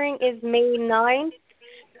court hearing is May 9th,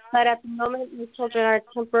 but at the moment my children are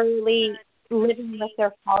temporarily living with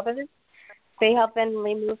their fathers. They have been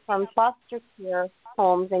removed from foster care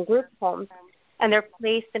homes and group homes, and they're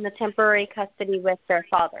placed in the temporary custody with their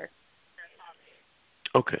father.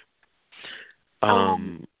 Okay.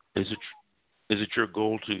 Is it your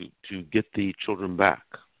goal to get the children back?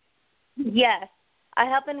 Yes. I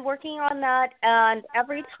have been working on that, and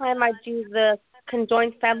every time I do the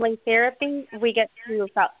conjoined family therapy, we get to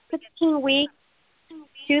about 15 weeks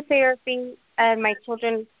to therapy, and my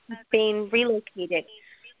children being relocated.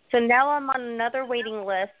 So now I'm on another waiting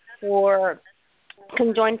list for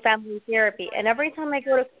conjoined family therapy. And every time I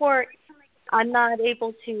go to court, I'm not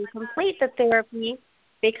able to complete the therapy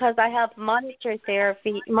because I have monitor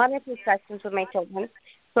sessions with my children.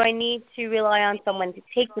 So I need to rely on someone to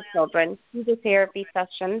take the children to the therapy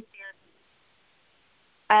sessions.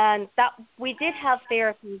 And that we did have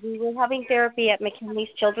therapy. We were having therapy at McKinley's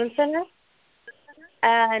Children's Center.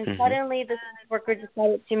 And suddenly the worker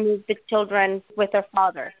decided to move the children with their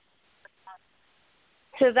father.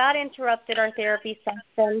 So that interrupted our therapy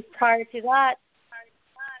session. Prior to that,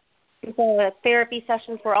 the therapy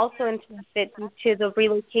sessions were also interrupted due to the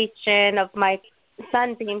relocation of my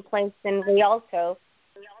son being placed in Rialto.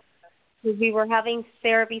 We were having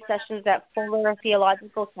therapy sessions at Fuller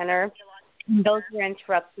Theological Center, and those were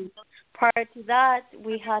interrupted. Prior to that,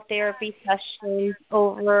 we had therapy sessions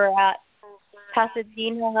over at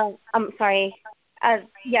Pasadena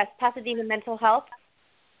Mental Health,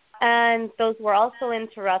 and those were also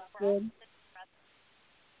interrupted.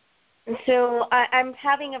 So I'm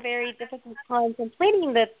having a very difficult time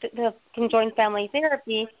completing the conjoined family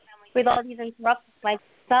therapy with all these interruptions. My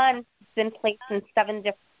son has been placed in 7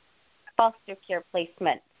 different foster care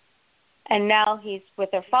placements, and now he's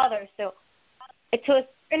with their father. So to a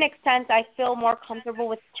certain extent, I feel more comfortable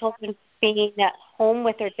with children being at home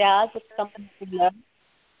with their dad, with someone who knows,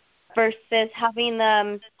 versus having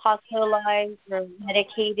them hospitalized or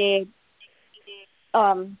medicated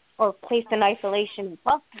or placed in isolation in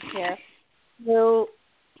foster care. So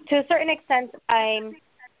to a certain extent, I'm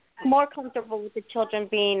more comfortable with the children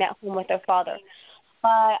being at home with their father.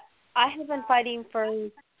 I have been fighting for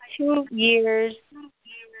 2 years,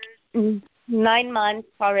 9 months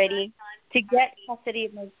already to get custody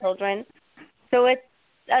of my children. So it's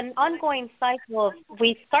an ongoing cycle of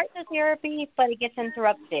we start the therapy, but it gets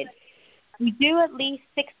interrupted. We do at least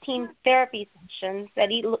 16 therapy sessions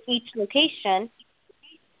at each location.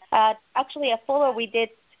 Actually, at Fuller, we did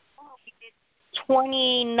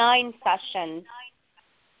 29 sessions.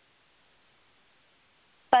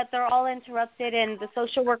 But they're all interrupted, and the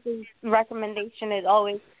social worker's recommendation is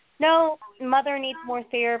always, no, mother needs more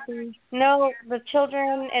therapy. No, the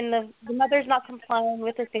children and the mother's not complying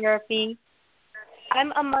with the therapy.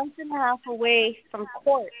 I'm a month and a half away from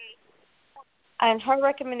court, and her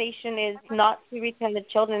recommendation is not to return the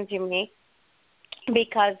children to me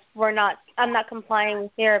because I'm not complying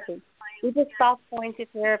with therapy. We just stopped going to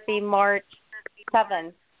therapy March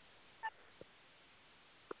 7th.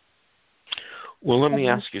 Well, let me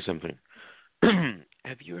ask you something.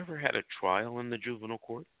 Have you ever had a trial in the juvenile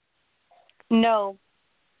court? No.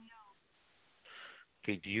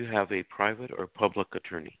 Okay, do you have a private or public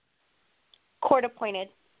attorney? Court appointed.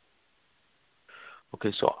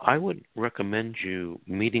 Okay, so I would recommend you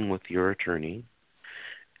meeting with your attorney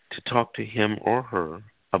to talk to him or her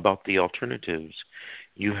about the alternatives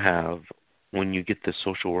you have when you get the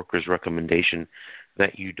social worker's recommendation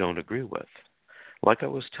that you don't agree with. Like I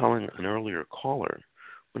was telling an earlier caller,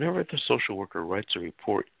 whenever the social worker writes a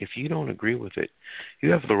report, if you don't agree with it,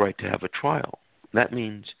 you have the right to have a trial. That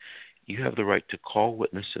means you have the right to call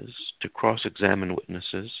witnesses, to cross-examine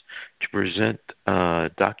witnesses, to present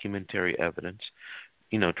documentary evidence,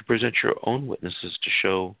 to present your own witnesses to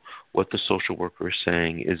show what the social worker is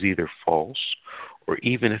saying is either false, or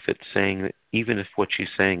even if what she's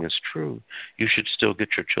saying is true, you should still get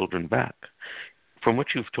your children back. From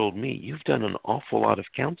what you've told me, you've done an awful lot of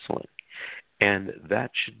counseling, and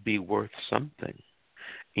that should be worth something.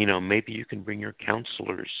 Maybe you can bring your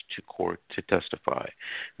counselors to court to testify.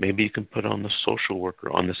 Maybe you can put on the social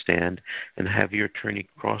worker on the stand and have your attorney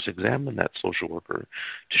cross-examine that social worker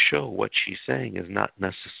to show what she's saying is not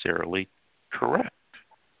necessarily correct.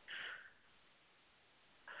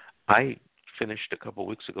 I finished a couple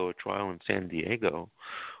weeks ago a trial in San Diego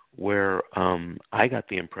where I got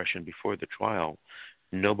the impression before the trial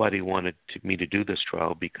nobody wanted me to do this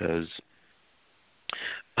trial because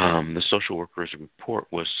the social worker's report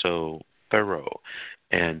was so thorough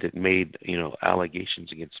and it made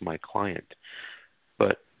allegations against my client.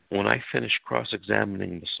 But when I finished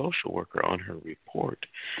cross-examining the social worker on her report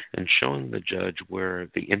and showing the judge where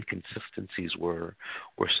the inconsistencies were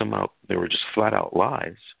somehow they were just flat-out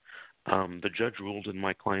lies, the judge ruled in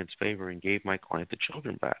my client's favor and gave my client the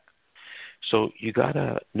children back. So you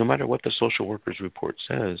gotta, no matter what the social worker's report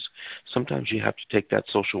says, sometimes you have to take that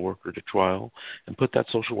social worker to trial and put that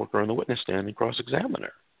social worker on the witness stand and cross-examine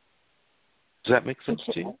her. Does that make sense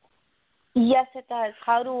to you? Yes, it does.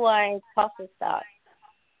 How do I process that?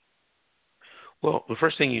 Well, the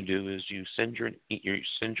first thing you do is you send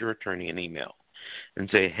your attorney an email and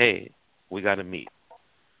say, hey, we got to meet.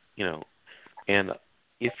 And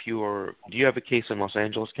if do you have a case in Los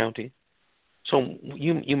Angeles County? So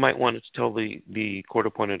you might want to tell the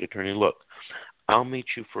court-appointed attorney, look, I'll meet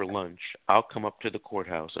you for lunch. I'll come up to the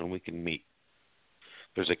courthouse and we can meet.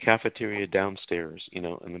 There's a cafeteria downstairs, in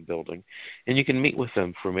the building, and you can meet with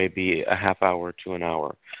them for maybe a half hour to an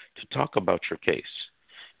hour to talk about your case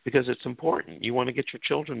because it's important. You want to get your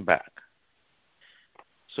children back.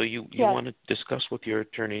 So you want to discuss with your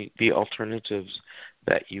attorney the alternatives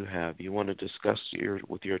that you have. You want to discuss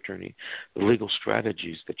with your attorney the legal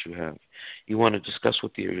strategies that you have. You want to discuss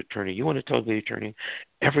with your attorney. You want to tell the attorney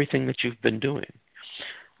everything that you've been doing.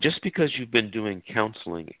 just because you've been doing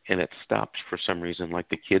counseling and it stops for some reason, like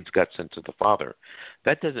the kids got sent to the father,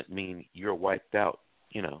 that doesn't mean you're wiped out.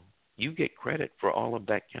 You get credit for all of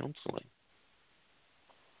that counseling.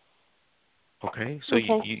 Okay, so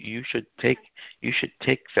Okay. you should take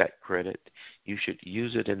that credit. You should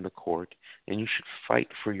use it in the court, and you should fight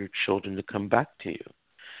for your children to come back to you.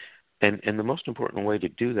 And the most important way to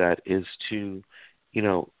do that is to,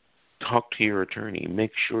 talk to your attorney.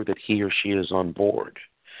 Make sure that he or she is on board.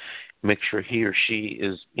 Make sure he or she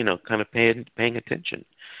is, kind of paying attention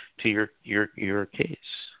to your case.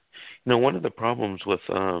 One of the problems with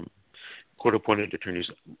court-appointed attorneys,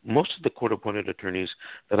 most of the court-appointed attorneys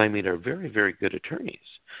that I meet are very, very good attorneys.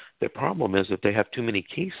 The problem is that they have too many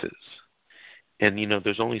cases. And,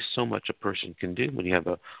 there's only so much a person can do when you have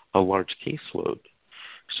a large caseload.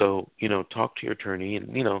 So, talk to your attorney.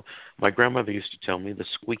 And, my grandmother used to tell me the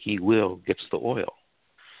squeaky wheel gets the oil.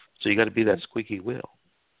 So you got to be that squeaky wheel.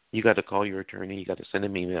 You got to call your attorney. You got to send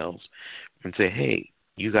him emails and say, hey,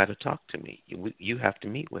 you got to talk to me. You have to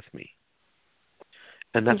meet with me.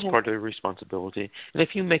 And that's part of the responsibility. And if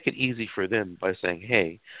you make it easy for them by saying,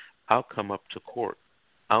 hey, I'll come up to court.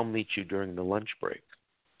 I'll meet you during the lunch break,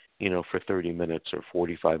 for 30 minutes or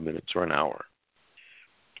 45 minutes or an hour.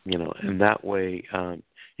 And that way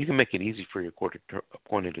you can make it easy for your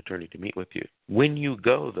court-appointed attorney to meet with you. When you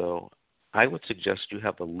go, though, I would suggest you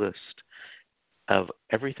have a list of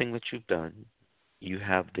everything that you've done. You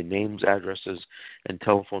have the names, addresses, and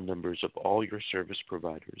telephone numbers of all your service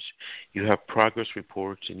providers. You have progress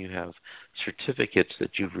reports, and you have certificates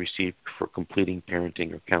that you've received for completing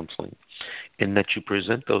parenting or counseling, and that you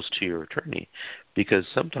present those to your attorney, because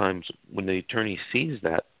sometimes when the attorney sees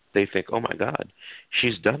that, they think, oh, my God,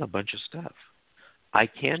 she's done a bunch of stuff. I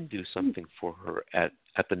can do something for her at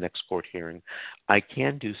the next court hearing. I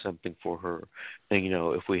can do something for her,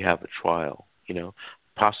 if we have a trial,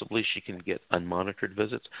 Possibly she can get unmonitored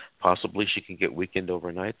visits. Possibly she can get weekend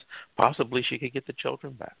overnights. Possibly she could get the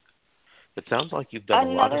children back. It sounds like you've done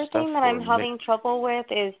a lot of stuff. Another thing that I'm having trouble with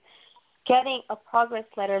is getting a progress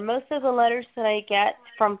letter. Most of the letters that I get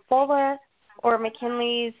from Fuller or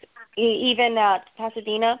McKinley's, even at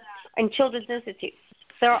Pasadena, and Children's Institute,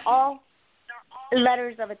 they're all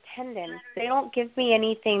letters of attendance. They don't give me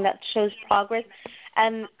anything that shows progress.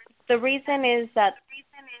 And the reason is that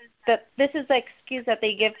this is the excuse that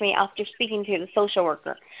they give me after speaking to the social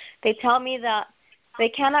worker. They tell me that they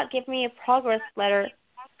cannot give me a progress letter.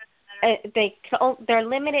 They're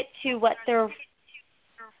limited to what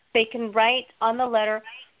they can write on the letter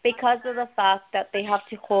because of the fact that they have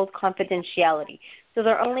to hold confidentiality. So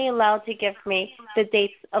they're only allowed to give me the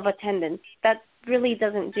dates of attendance. That really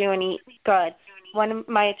doesn't do any good.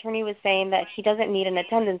 My attorney was saying that he doesn't need an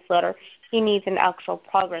attendance letter. He needs an actual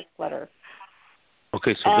progress letter.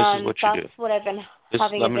 Okay, so this is what you do. That's what I've been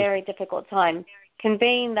having a very difficult time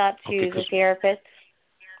conveying that to the therapist.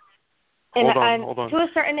 And hold on. To a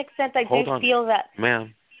certain extent, I do feel that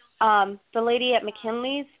ma'am, the lady at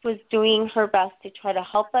McKinley's was doing her best to try to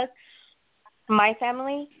help us, my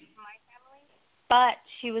family, but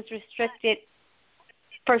she was restricted.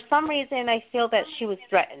 For some reason, I feel that she was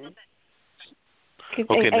threatened.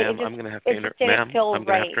 Okay, ma'am, I'm going to have to interrupt. Ma'am, I'm going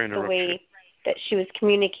to have to interrupt the way that she was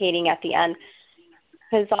communicating at the end.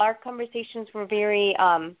 Because our conversations were very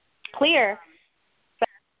clear.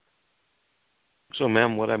 So,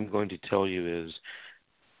 ma'am, what I'm going to tell you is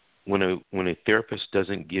when a therapist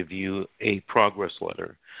doesn't give you a progress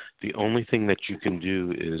letter, the only thing that you can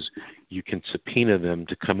do is you can subpoena them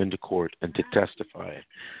to come into court and to testify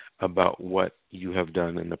about what you have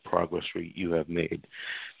done and the progress you have made.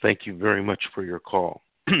 Thank you very much for your call.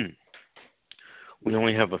 We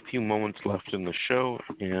only have a few moments left in the show,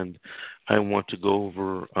 and I want to go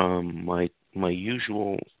over my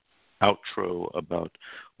usual outro about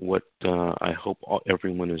what I hope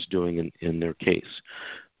everyone is doing in their case.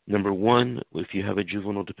 Number one, if you have a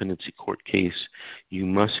juvenile dependency court case, you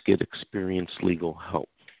must get experienced legal help.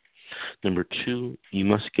 Number two, you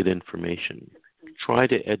must get information. Try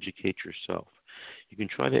to educate yourself. You can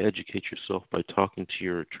try to educate yourself by talking to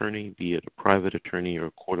your attorney, be it a private attorney or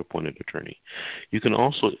a court-appointed attorney. You can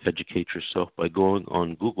also educate yourself by going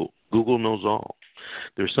on Google. Google knows all.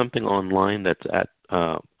 There's something online that's at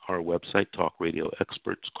our website, Talk Radio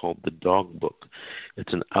Experts, called the Dog Book.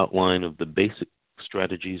 It's an outline of the basic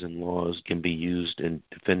strategies and laws can be used in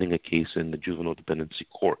defending a case in the juvenile dependency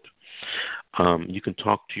court. You can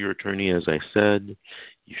talk to your attorney, as I said.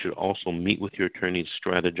 You should also meet with your attorney to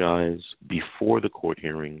strategize before the court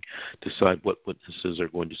hearing, decide what witnesses are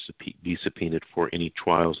going to be subpoenaed for any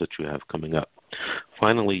trials that you have coming up.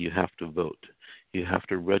 Finally, you have to vote. You have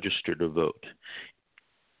to register to vote.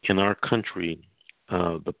 In our country,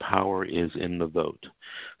 the power is in the vote.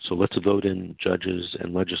 So let's vote in judges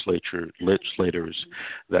and legislators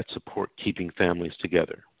that support keeping families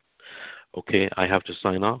together. Okay, I have to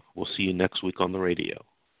sign off. We'll see you next week on the radio.